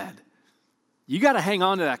dead? You got to hang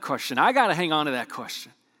on to that question. I got to hang on to that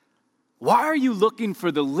question. Why are you looking for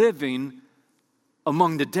the living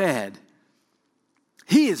among the dead?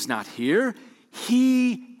 He is not here.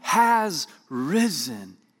 He has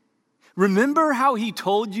risen. Remember how he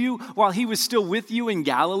told you while he was still with you in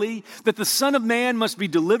Galilee that the Son of Man must be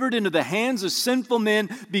delivered into the hands of sinful men,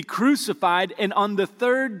 be crucified, and on the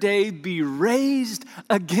third day be raised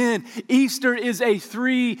again. Easter is a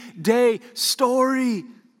 3-day story.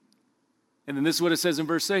 And then this is what it says in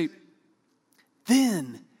verse 8.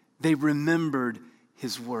 Then they remembered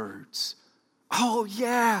his words. Oh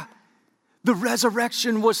yeah, the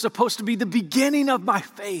resurrection was supposed to be the beginning of my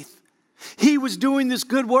faith. He was doing this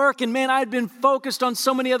good work, and man, I had been focused on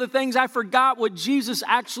so many other things, I forgot what Jesus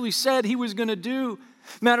actually said he was going to do.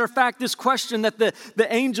 Matter of fact, this question that the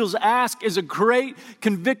angels ask is a great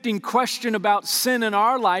convicting question about sin in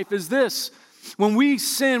our life is this. When we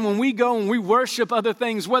sin, when we go and we worship other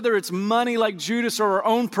things, whether it's money like Judas or our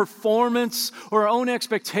own performance or our own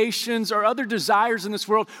expectations or other desires in this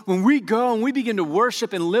world, when we go and we begin to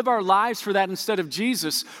worship and live our lives for that instead of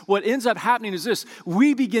Jesus, what ends up happening is this.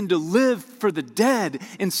 We begin to live for the dead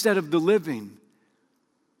instead of the living.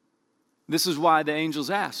 This is why the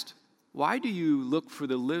angels asked, why do you look for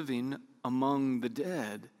the living among the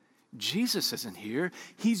dead? Jesus isn't here.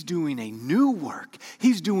 He's doing a new work.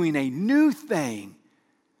 He's doing a new thing.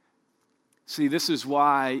 See, this is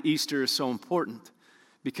why Easter is so important,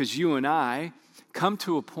 because you and I come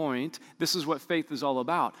to a point, this is what faith is all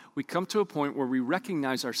about. We come to a point where we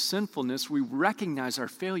recognize our sinfulness, we recognize our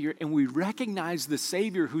failure, and we recognize the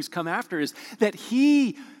Savior who's come after us, that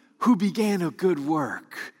he who began a good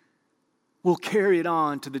work will carry it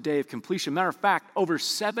on to the day of completion. Matter of fact, over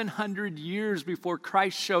 700 years before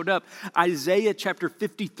Christ showed up, Isaiah chapter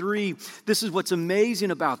 53, this is what's amazing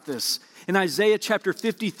about this. In Isaiah chapter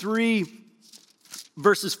 53,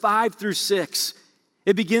 verses 5 through 6,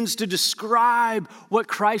 it begins to describe what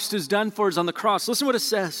Christ has done for us on the cross. Listen to what it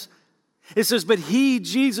says. It says, but he,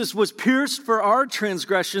 Jesus, was pierced for our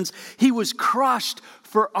transgressions. He was crushed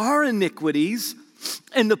for our iniquities,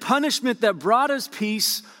 and the punishment that brought us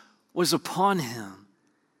peace was upon him.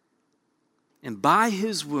 And by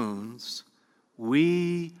his wounds,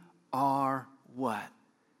 we are what?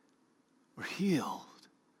 We're healed.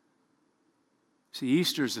 See,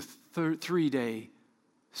 Easter is a 3-day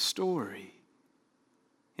story.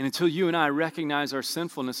 And until you and I recognize our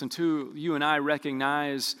sinfulness, until you and I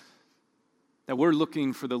recognize that we're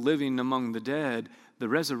looking for the living among the dead, the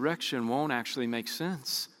resurrection won't actually make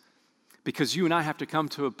sense. Because you and I have to come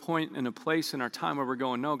to a point and a place in our time where we're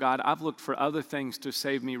going, no, God, I've looked for other things to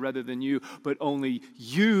save me rather than you, but only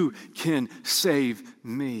you can save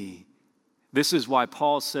me. This is why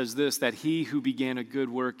Paul says this, that he who began a good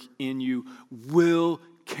work in you will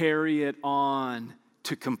carry it on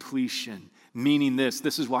to completion. Meaning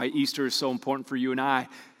this is why Easter is so important for you and I,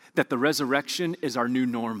 that the resurrection is our new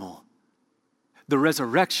normal. The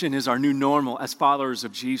resurrection is our new normal as followers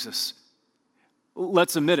of Jesus.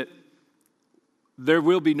 Let's admit it. There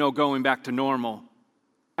will be no going back to normal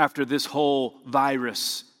after this whole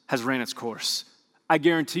virus has ran its course. I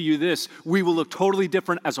guarantee you this, we will look totally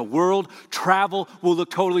different as a world. Travel will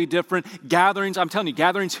look totally different. Gatherings, I'm telling you,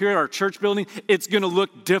 gatherings here at our church building, it's going to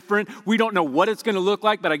look different. We don't know what it's going to look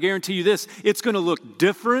like, but I guarantee you this, it's going to look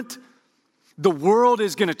different. The world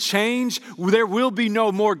is going to change. There will be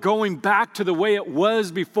no more going back to the way it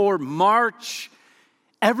was before March.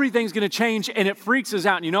 Everything's going to change, and it freaks us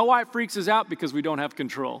out. And you know why it freaks us out? Because we don't have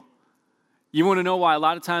control. You want to know why a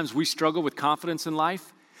lot of times we struggle with confidence in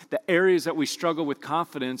life? The areas that we struggle with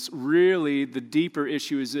confidence, really the deeper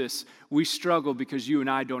issue is this. We struggle because you and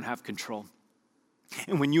I don't have control.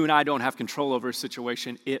 And when you and I don't have control over a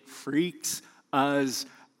situation, it freaks us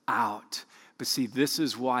out. But see, this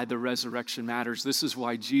is why the resurrection matters. This is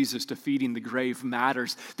why Jesus defeating the grave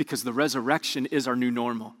matters, because the resurrection is our new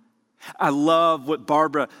normal. I love what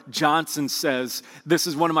Barbara Johnson says. This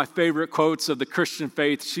is one of my favorite quotes of the Christian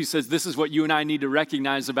faith. She says, this is what you and I need to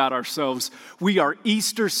recognize about ourselves. We are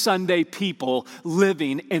Easter Sunday people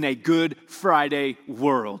living in a Good Friday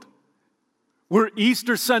world. We're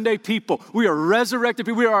Easter Sunday people. We are resurrected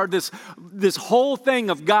people. We are this whole thing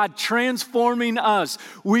of God transforming us.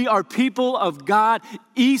 We are people of God,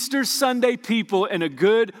 Easter Sunday people in a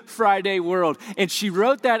Good Friday world. And she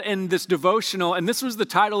wrote that in this devotional, and this was the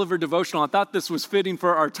title of her devotional. I thought this was fitting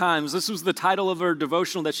for our times. This was the title of her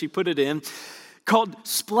devotional that she put it in, called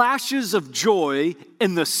Splashes of Joy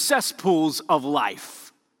in the Cesspools of Life.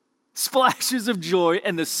 Splashes of joy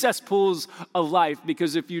in the cesspools of life.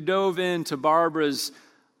 Because if you dove into Barbara's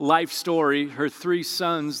life story, her 3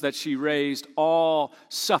 sons that she raised all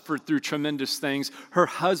suffered through tremendous things. Her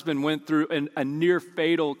husband went through a near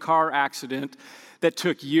fatal car accident that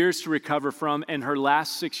took years to recover from. And her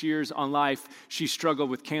last 6 years on life, she struggled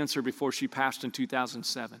with cancer before she passed in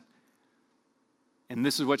 2007. And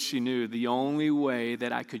this is what she knew. The only way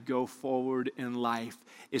that I could go forward in life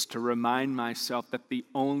is to remind myself that the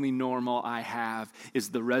only normal I have is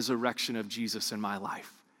the resurrection of Jesus in my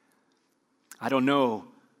life. I don't know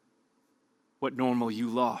what normal you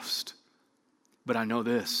lost, but I know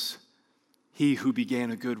this. He who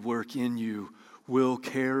began a good work in you will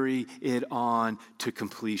carry it on to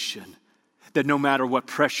completion. That no matter what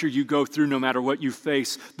pressure you go through, no matter what you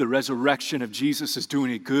face, the resurrection of Jesus is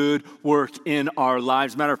doing a good work in our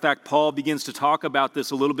lives. Matter of fact, Paul begins to talk about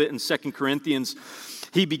this a little bit in 2 Corinthians.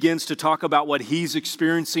 He begins to talk about what he's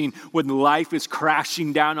experiencing when life is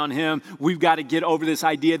crashing down on him. We've got to get over this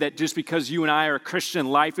idea that just because you and I are a Christian,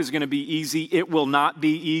 life is going to be easy. It will not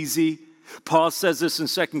be easy. Paul says this in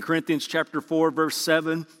 2 Corinthians chapter 4, verse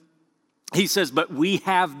 7. He says, but we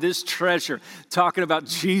have this treasure, talking about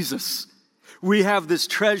Jesus. We have this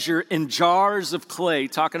treasure in jars of clay,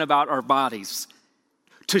 talking about our bodies,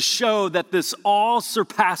 to show that this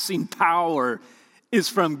all-surpassing power is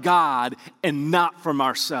from God and not from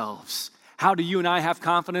ourselves. How do you and I have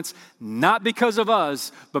confidence? Not because of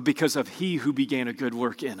us, but because of He who began a good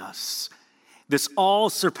work in us. This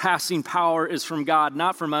all-surpassing power is from God,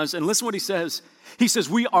 not from us. And listen what he says. He says,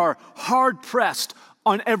 we are hard-pressed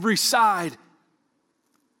on every side,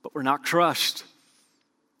 but we're not crushed.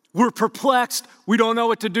 We're perplexed. We don't know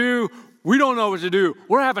what to do. We don't know what to do.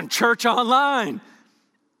 We're having church online,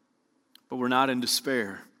 but we're not in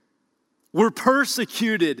despair. We're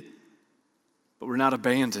persecuted, but we're not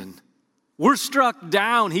abandoned. We're struck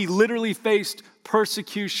down. He literally faced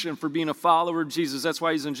persecution for being a follower of Jesus. That's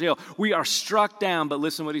why he's in jail. We are struck down, but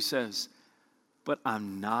listen what he says. But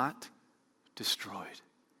I'm not destroyed.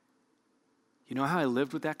 You know how I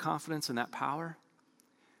lived with that confidence and that power?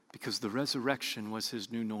 Because the resurrection was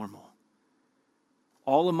his new normal.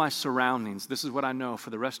 All of my surroundings, this is what I know for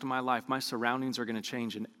the rest of my life, my surroundings are going to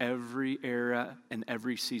change in every era and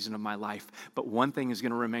every season of my life. But one thing is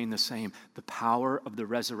going to remain the same, the power of the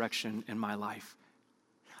resurrection in my life.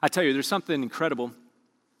 I tell you, there's something incredible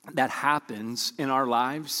that happens in our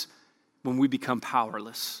lives when we become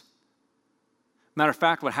powerless. Matter of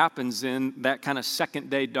fact, what happens in that kind of second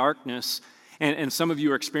day darkness, and some of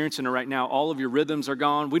you are experiencing it right now. All of your rhythms are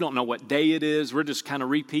gone. We don't know what day it is. We're just kind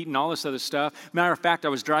of repeating all this other stuff. Matter of fact, I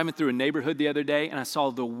was driving through a neighborhood the other day, and I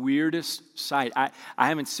saw the weirdest sight. I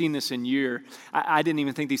haven't seen this in years. I didn't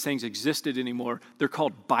even think these things existed anymore. They're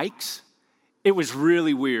called bikes. It was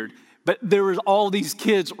really weird. But there was all these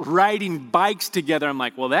kids riding bikes together. I'm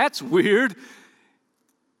like, well, that's weird.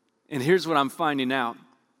 And here's what I'm finding out.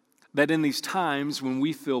 That in these times when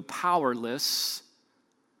we feel powerless,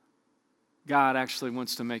 God actually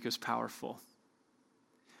wants to make us powerful.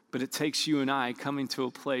 But it takes you and I coming to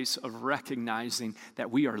a place of recognizing that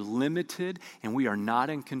we are limited and we are not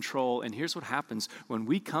in control. And here's what happens. When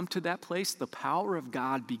we come to that place, the power of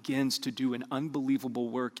God begins to do an unbelievable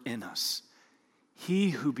work in us. He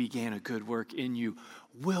who began a good work in you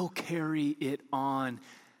will carry it on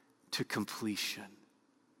to completion.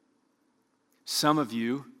 Some of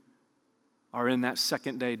you are in that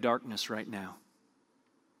second day darkness right now.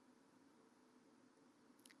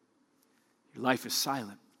 Your life is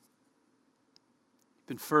silent. You've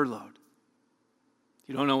been furloughed.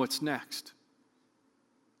 You don't know what's next.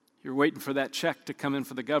 You're waiting for that check to come in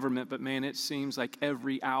for the government, but man, it seems like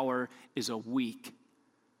every hour is a week.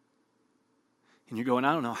 And you're going,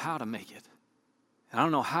 I don't know how to make it. I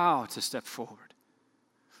don't know how to step forward.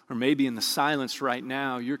 Or maybe in the silence right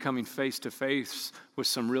now, you're coming face to face with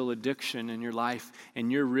some real addiction in your life,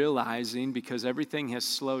 and you're realizing because everything has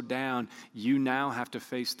slowed down, you now have to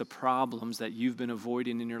face the problems that you've been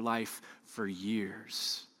avoiding in your life for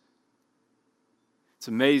years. It's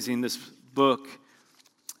amazing. This book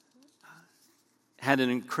had an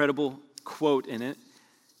incredible quote in it,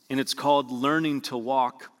 and it's called Learning to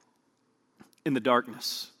Walk in the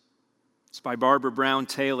Darkness. It's by Barbara Brown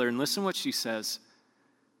Taylor, and listen what she says.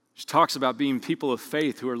 She talks about being people of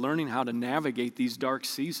faith who are learning how to navigate these dark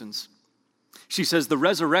seasons. She says, the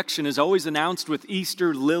resurrection is always announced with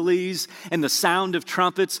Easter lilies and the sound of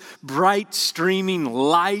trumpets, bright streaming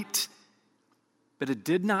light. But it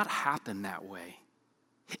did not happen that way.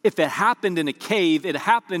 If it happened in a cave, it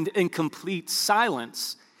happened in complete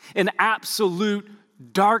silence, in absolute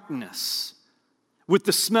darkness, with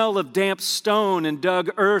the smell of damp stone and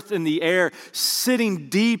dug earth in the air, sitting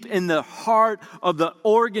deep in the heart of the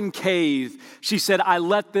Oregon cave. She said, I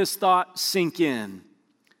let this thought sink in.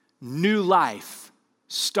 New life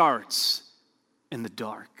starts in the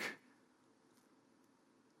dark.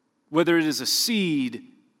 Whether it is a seed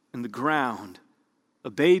in the ground, a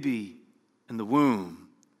baby in the womb,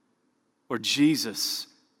 or Jesus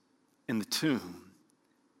in the tomb.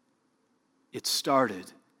 it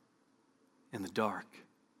started in the dark.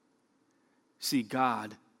 See,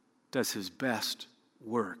 God does his best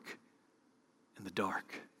work in the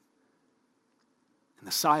dark, in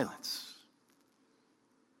the silence,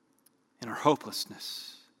 in our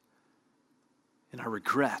hopelessness, in our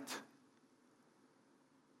regret.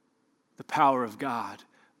 The power of God,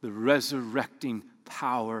 the resurrecting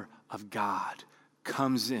power of God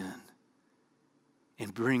comes in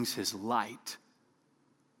and brings his light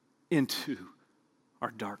into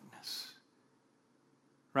our darkness.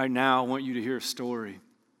 Right now, I want you to hear a story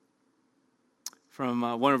from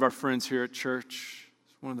one of our friends here at church,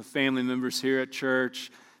 one of the family members here at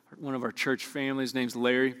church, one of our church families. His name's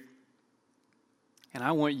Larry. And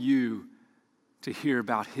I want you to hear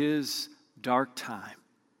about his dark time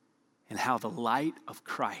and how the light of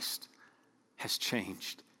Christ has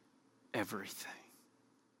changed everything.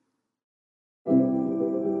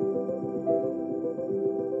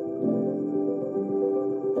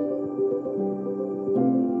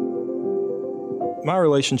 My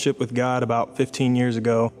relationship with God about 15 years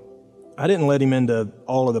ago, I didn't let him into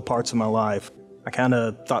all of the parts of my life. I kind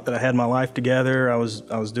of thought that I had my life together. I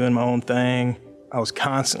was doing my own thing. I was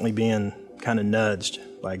constantly being kind of nudged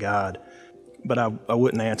by God, but I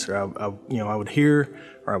wouldn't answer. I would hear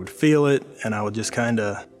or I would feel it, and I would just kind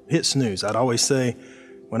of hit snooze. I'd always say,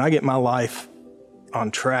 when I get my life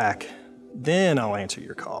on track, then I'll answer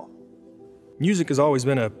your call. Music has always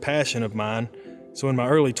been a passion of mine. So in my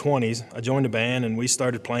early 20s, I joined a band and we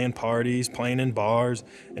started playing parties, playing in bars,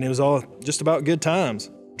 and it was all just about good times.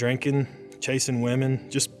 Drinking, chasing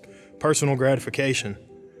women, just personal gratification.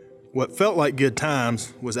 What felt like good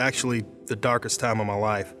times was actually the darkest time of my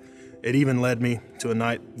life. It even led me to a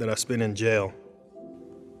night that I spent in jail.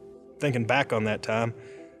 Thinking back on that time,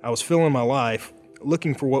 I was filling my life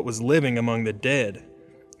looking for what was living among the dead,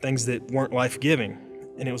 things that weren't life-giving.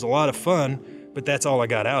 And it was a lot of fun, but that's all I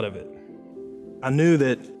got out of it. I knew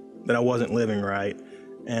that I wasn't living right,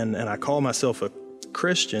 and I called myself a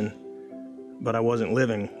Christian, but I wasn't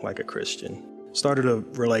living like a Christian. Started a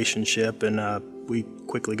relationship, and we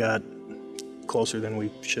quickly got closer than we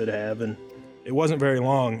should have, and it wasn't very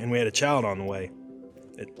long, and we had a child on the way.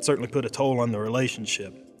 It certainly put a toll on the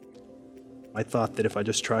relationship. I thought that if I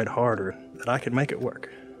just tried harder, that I could make it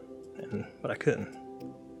work, but I couldn't.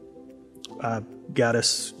 I got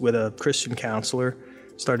us with a Christian counselor,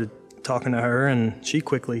 started talking to her, and she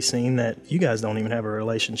quickly seen that you guys don't even have a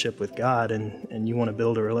relationship with God, and you want to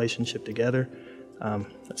build a relationship together.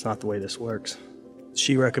 That's not the way this works.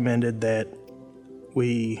 She recommended that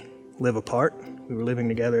we live apart. We were living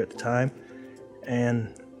together at the time,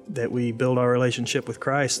 and that we build our relationship with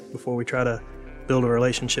Christ before we try to build a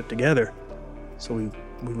relationship together. So we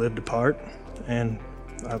lived apart, and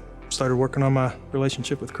I started working on my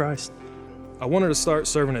relationship with Christ. I wanted to start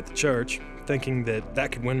serving at the church, thinking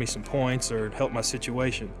that could win me some points or help my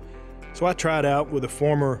situation. So I tried out with a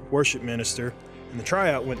former worship minister, and the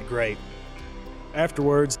tryout went great.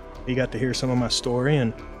 Afterwards, he got to hear some of my story,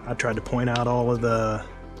 and I tried to point out all of the,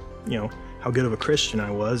 how good of a Christian I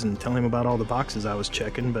was, and tell him about all the boxes I was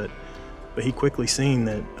checking, but he quickly seen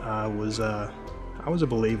that I was a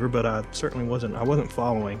believer, but I wasn't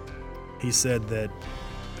following. He said that,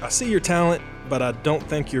 "I see your talent, but I don't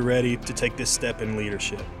think you're ready to take this step in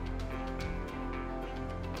leadership."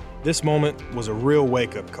 This moment was a real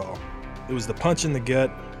wake-up call. It was the punch in the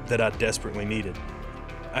gut that I desperately needed.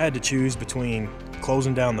 I had to choose between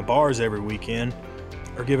closing down the bars every weekend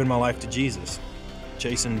or giving my life to Jesus,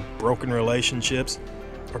 chasing broken relationships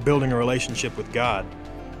or building a relationship with God.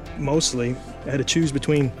 Mostly, I had to choose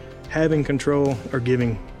between having control or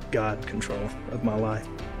giving God control of my life.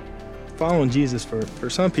 Following Jesus,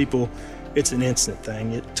 for some people, it's an instant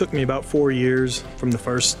thing. It took me about 4 years from the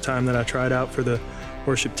first time that I tried out for the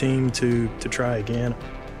worship team to try again.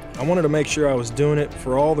 I wanted to make sure I was doing it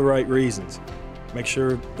for all the right reasons. Make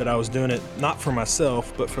sure that I was doing it not for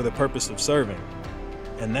myself, but for the purpose of serving.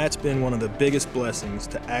 And that's been one of the biggest blessings,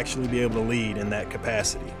 to actually be able to lead in that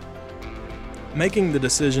capacity. Making the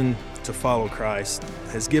decision to follow Christ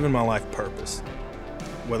has given my life purpose.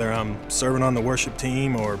 Whether I'm serving on the worship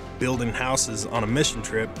team or building houses on a mission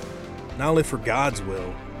trip, I live for God's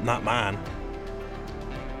will, not mine.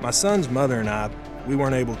 My son's mother and I, we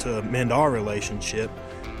weren't able to mend our relationship,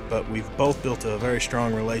 but we've both built a very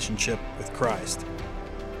strong relationship with Christ.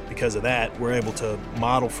 Because of that, we're able to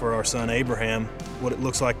model for our son Abraham what it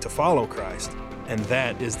looks like to follow Christ. And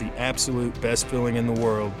that is the absolute best feeling in the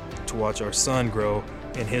world, to watch our son grow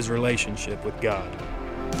in his relationship with God.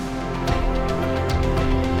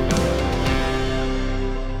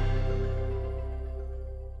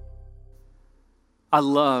 I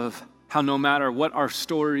love how no matter what our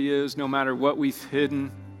story is, no matter what we've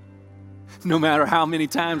hidden, no matter how many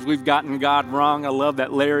times we've gotten God wrong. I love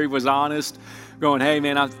that Larry was honest, going, hey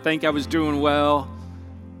man, I think I was doing well,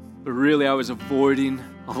 but really I was avoiding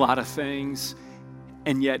a lot of things.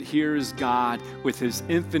 And yet here is God with his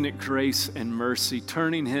infinite grace and mercy,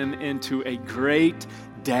 turning him into a great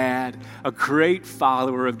dad, a great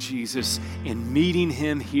follower of Jesus, and meeting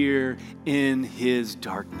him here in his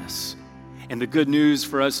darkness. And the good news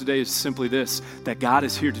for us today is simply this, that God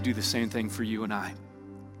is here to do the same thing for you and I.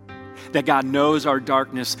 That God knows our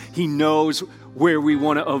darkness. He knows where we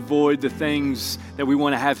want to avoid the things that we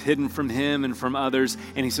want to have hidden from him and from others.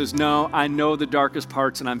 And he says, no, I know the darkest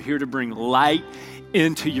parts, and I'm here to bring light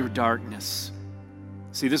into your darkness.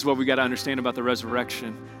 See, this is what we got to understand about the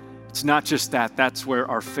resurrection. It's not just that, that's where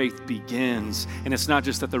our faith begins. And it's not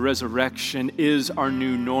just that the resurrection is our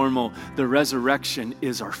new normal. The resurrection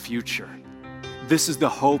is our future. This is the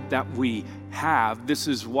hope that we have. This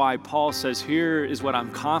is why Paul says, here is what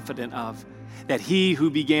I'm confident of, that he who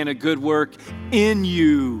began a good work in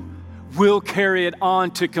you will carry it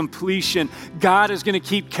on to completion. God is going to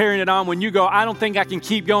keep carrying it on. When you go, I don't think I can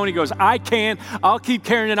keep going, he goes, I can. I'll keep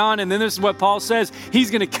carrying it on. And then this is what Paul says,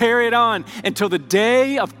 he's going to carry it on until the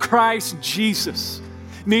day of Christ Jesus.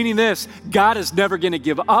 Meaning this, God is never going to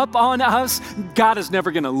give up on us. God is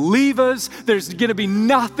never going to leave us. There's going to be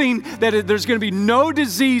nothing, there's going to be no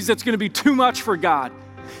disease that's going to be too much for God.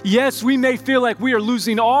 Yes, we may feel like we are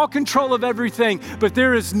losing all control of everything, but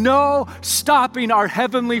there is no stopping our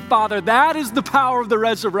Heavenly Father. That is the power of the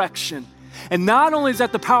resurrection. And not only is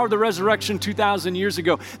that the power of the resurrection 2,000 years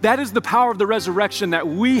ago, that is the power of the resurrection that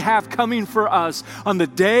we have coming for us on the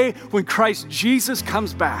day when Christ Jesus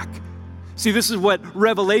comes back. See, this is what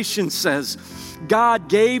Revelation says. God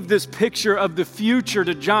gave this picture of the future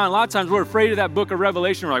to John. A lot of times we're afraid of that book of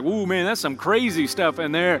Revelation. We're like, ooh, man, that's some crazy stuff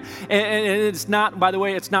in there. And it's not, by the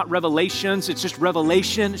way, it's not revelations. It's just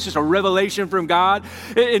revelation. It's just a revelation from God.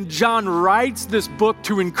 And John writes this book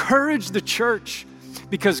to encourage the church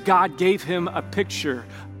because God gave him a picture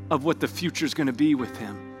of what the future is going to be with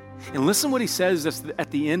him. And listen what he says at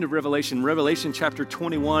the end of Revelation chapter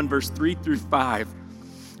 21, verse 3 through 5.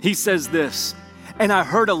 He says this, and I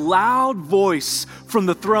heard a loud voice from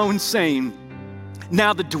the throne saying,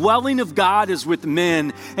 now the dwelling of God is with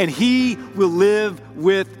men, and he will live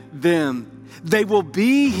with them. They will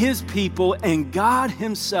be his people, and God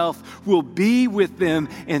himself will be with them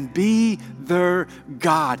and be their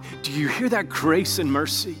God. Do you hear that grace and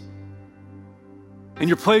mercy? In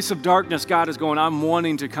your place of darkness, God is going, I'm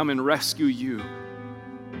wanting to come and rescue you.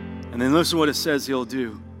 And then listen to what it says he'll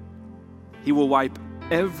do. He will wipe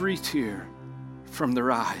every tear from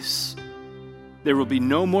their eyes. There will be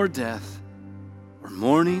no more death, or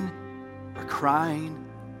mourning, or crying,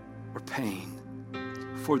 or pain.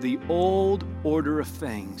 For the old order of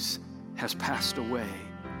things has passed away.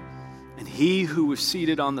 And he who was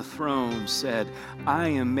seated on the throne said, I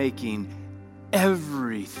am making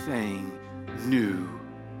everything new.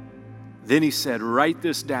 Then he said, write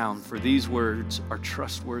this down, for these words are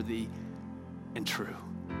trustworthy and true.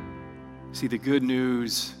 See, the good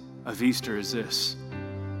news of Easter is this,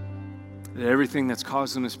 that everything that's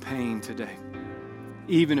causing us pain today,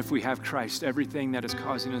 even if we have Christ, everything that is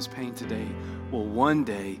causing us pain today will one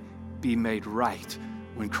day be made right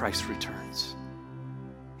when Christ returns.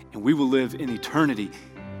 And we will live in eternity.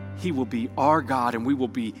 He will be our God and we will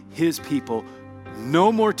be his people. No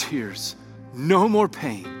more tears, no more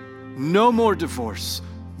pain, no more divorce,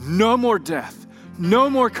 no more death, no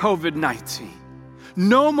more COVID-19.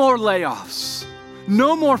 No more layoffs,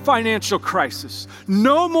 no more financial crisis,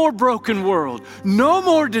 no more broken world, no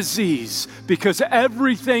more disease, because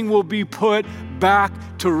everything will be put back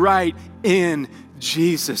to right in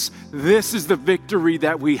Jesus. This is the victory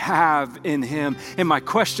that we have in him. And my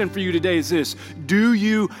question for you today is this: do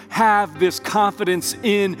you have this confidence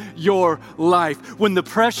in your life? When the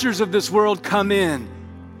pressures of this world come in,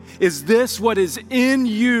 is this what is in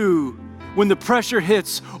you when the pressure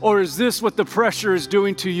hits, or is this what the pressure is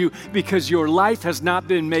doing to you because your life has not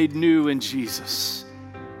been made new in Jesus?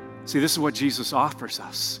 See, this is what Jesus offers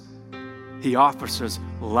us. He offers us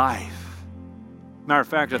life. Matter of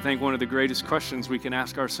fact, I think one of the greatest questions we can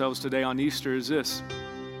ask ourselves today on Easter is this: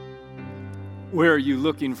 where are you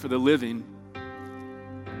looking for the living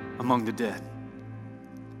among the dead?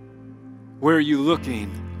 Where are you looking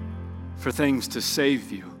for things to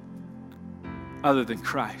save you other than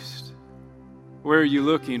Christ? Where are you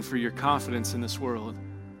looking for your confidence in this world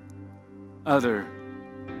other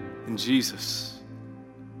than Jesus?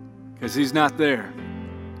 Because he's not there.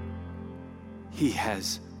 He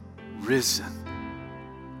has risen.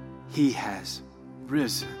 He has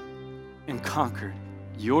risen. and conquered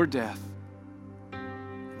your death,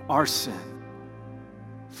 our sin,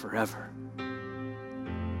 forever.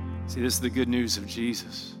 See, this is the good news of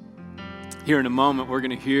Jesus. Here in a moment, we're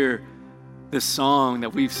going to hear this song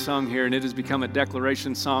that we've sung here, and it has become a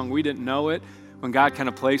declaration song. We didn't know it. When God kind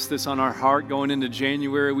of placed this on our heart going into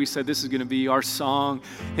January, we said this is going to be our song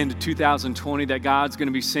into 2020 that God's going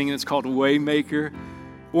to be singing. It's called Waymaker.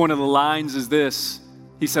 One of the lines is this.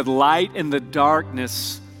 He said, light in the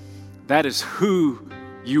darkness, that is who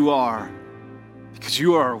you are, because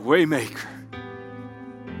you are a waymaker.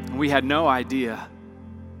 And we had no idea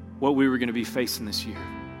what we were going to be facing this year.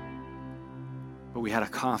 But we had a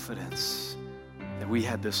confidence that we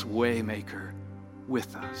had this waymaker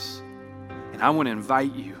with us. And I want to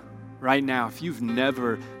invite you right now, if you've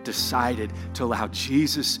never decided to allow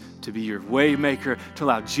Jesus to be your waymaker, to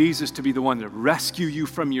allow Jesus to be the one to rescue you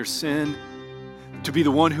from your sin, to be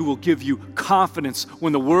the one who will give you confidence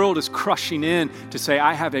when the world is crushing in, to say,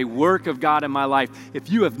 I have a work of God in my life.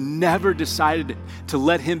 If you have never decided to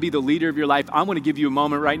let him be the leader of your life, I want to give you a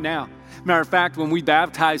moment right now. Matter of fact, when we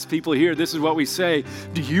baptize people here, this is what we say.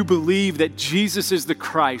 Do you believe that Jesus is the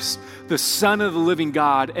Christ, the Son of the living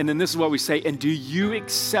God? And then this is what we say. And do you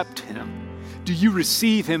accept him? Do you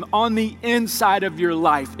receive him on the inside of your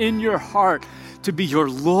life, in your heart, to be your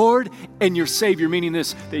Lord and your Savior? Meaning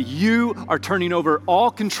this, that you are turning over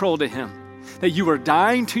all control to him, that you are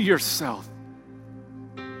dying to yourself.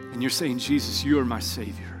 And you're saying, Jesus, you are my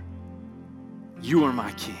Savior. You are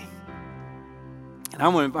my King. And I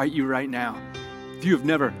want to invite you right now, if you have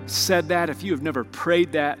never said that, if you have never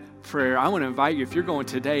prayed that prayer, I want to invite you, if you're going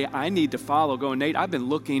today, I need to follow, going, Nate, I've been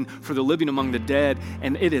looking for the living among the dead,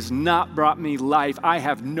 and it has not brought me life. I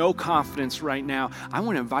have no confidence right now. I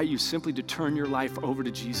want to invite you simply to turn your life over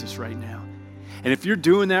to Jesus right now. And if you're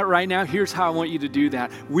doing that right now, here's how I want you to do that.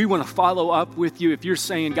 We want to follow up with you. If you're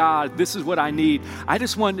saying, God, this is what I need, I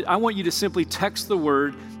want you to simply text the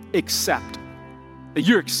word accept. That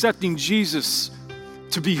you're accepting Jesus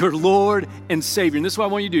to be your Lord and Savior. And this is what I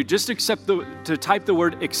want you to do. Just to type the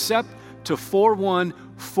word accept to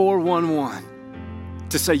 41411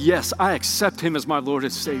 to say, yes, I accept him as my Lord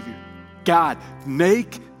and Savior. God,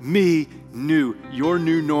 make me new. Your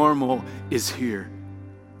new normal is here.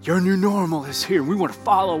 Your new normal is here. We want to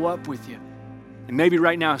follow up with you. And maybe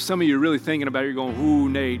right now, some of you are really thinking about it. You're going, ooh,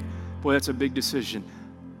 Nate, boy, that's a big decision.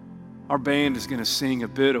 Our band is going to sing a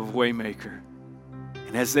bit of Waymaker.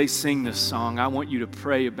 And as they sing this song, I want you to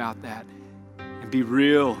pray about that and be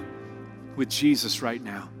real with Jesus right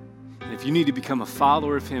now. And if you need to become a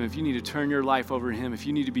follower of him, if you need to turn your life over to him, if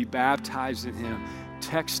you need to be baptized in him,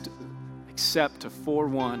 text accept to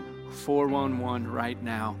 41411 right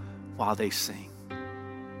now while they sing.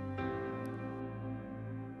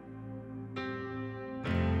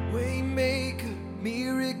 Waymaker,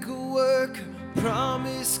 miracle worker,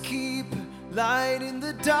 promise keeper, light in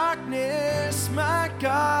the darkness, my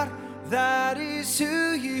God, that is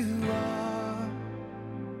who you are.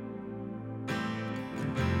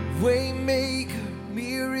 Waymaker,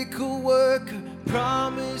 miracle worker,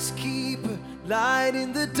 promise keeper, light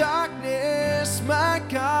in the darkness, my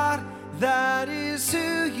God, that is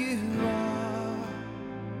who you are.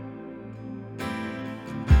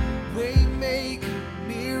 Waymaker,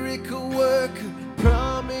 miracle worker,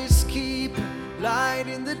 promise keeper, light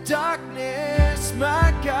in the darkness,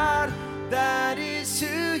 my God, that is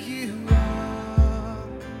who you are.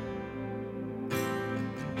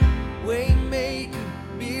 Waymaker,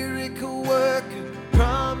 miracle worker,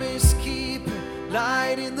 promise keeper,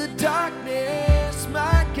 light in the darkness,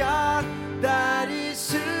 my God, that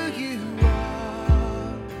is who you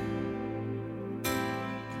are.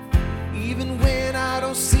 Even when I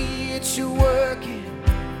don't see it, you're working.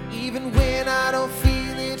 Even when I don't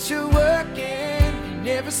feel it, you're working.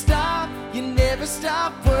 You never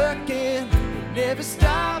stop working.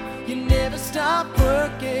 You never stop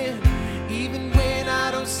working. Even when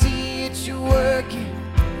I don't see it, you're working.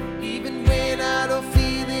 Even when I don't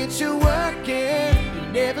feel it, you're working. You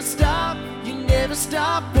never stop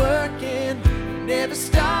working.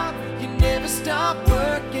 You never stop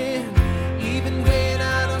working. Even when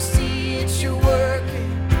I don't see it, you're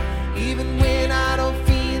working. Even when I don't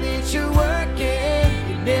feel it, you're working.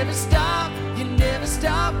 You never stop working. You never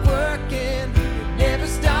stop working.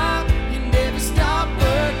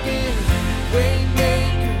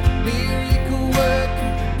 Waymaker, miracle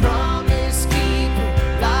worker, promise keeper,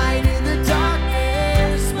 light in the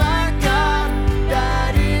darkness, my God,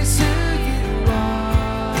 that is who you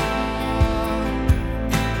are.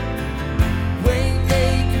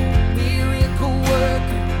 Waymaker, miracle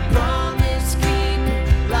worker, promise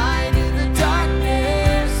keeper, light in the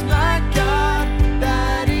darkness, my God,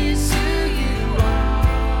 that is who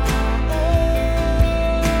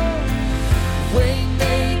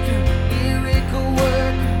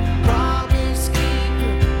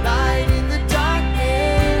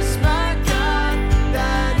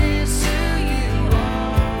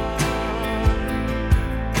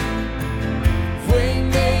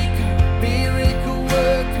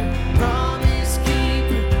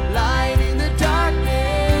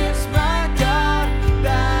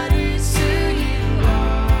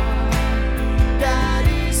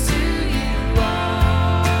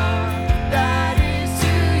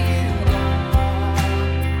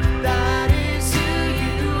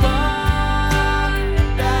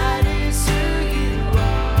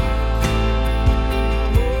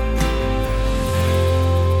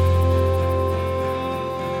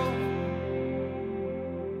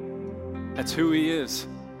That's who he is.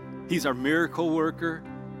 He's our miracle worker.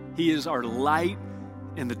 He is our light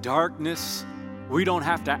in the darkness. We don't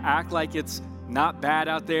have to act like it's not bad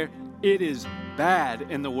out there. It is bad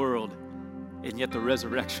in the world. And yet the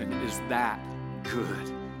resurrection is that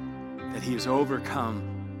good, that he has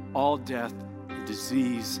overcome all death and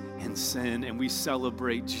disease and sin. And we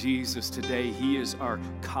celebrate Jesus today. He is our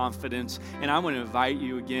confidence. And I want to invite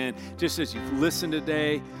you again, just as you've listened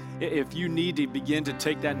today, if you need to begin to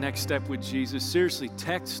take that next step with Jesus, seriously,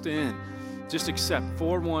 text in. Just accept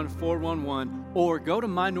 41411 or go to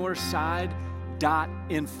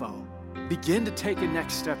mynorthside.info. Begin to take a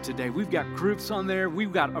next step today. We've got groups on there.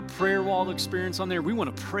 We've got a prayer wall experience on there. We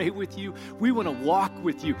want to pray with you. We want to walk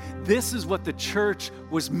with you. This is what the church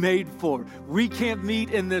was made for. We can't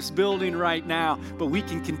meet in this building right now, but we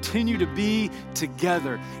can continue to be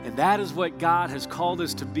together. And that is what God has called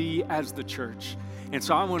us to be as the church. And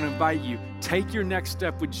so I want to invite you, take your next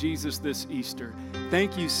step with Jesus this Easter.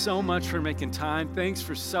 Thank you so much for making time. Thanks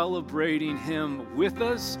for celebrating him with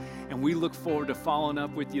us. And we look forward to following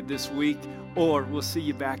up with you this week, or we'll see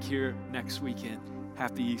you back here next weekend.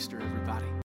 Happy Easter, everybody.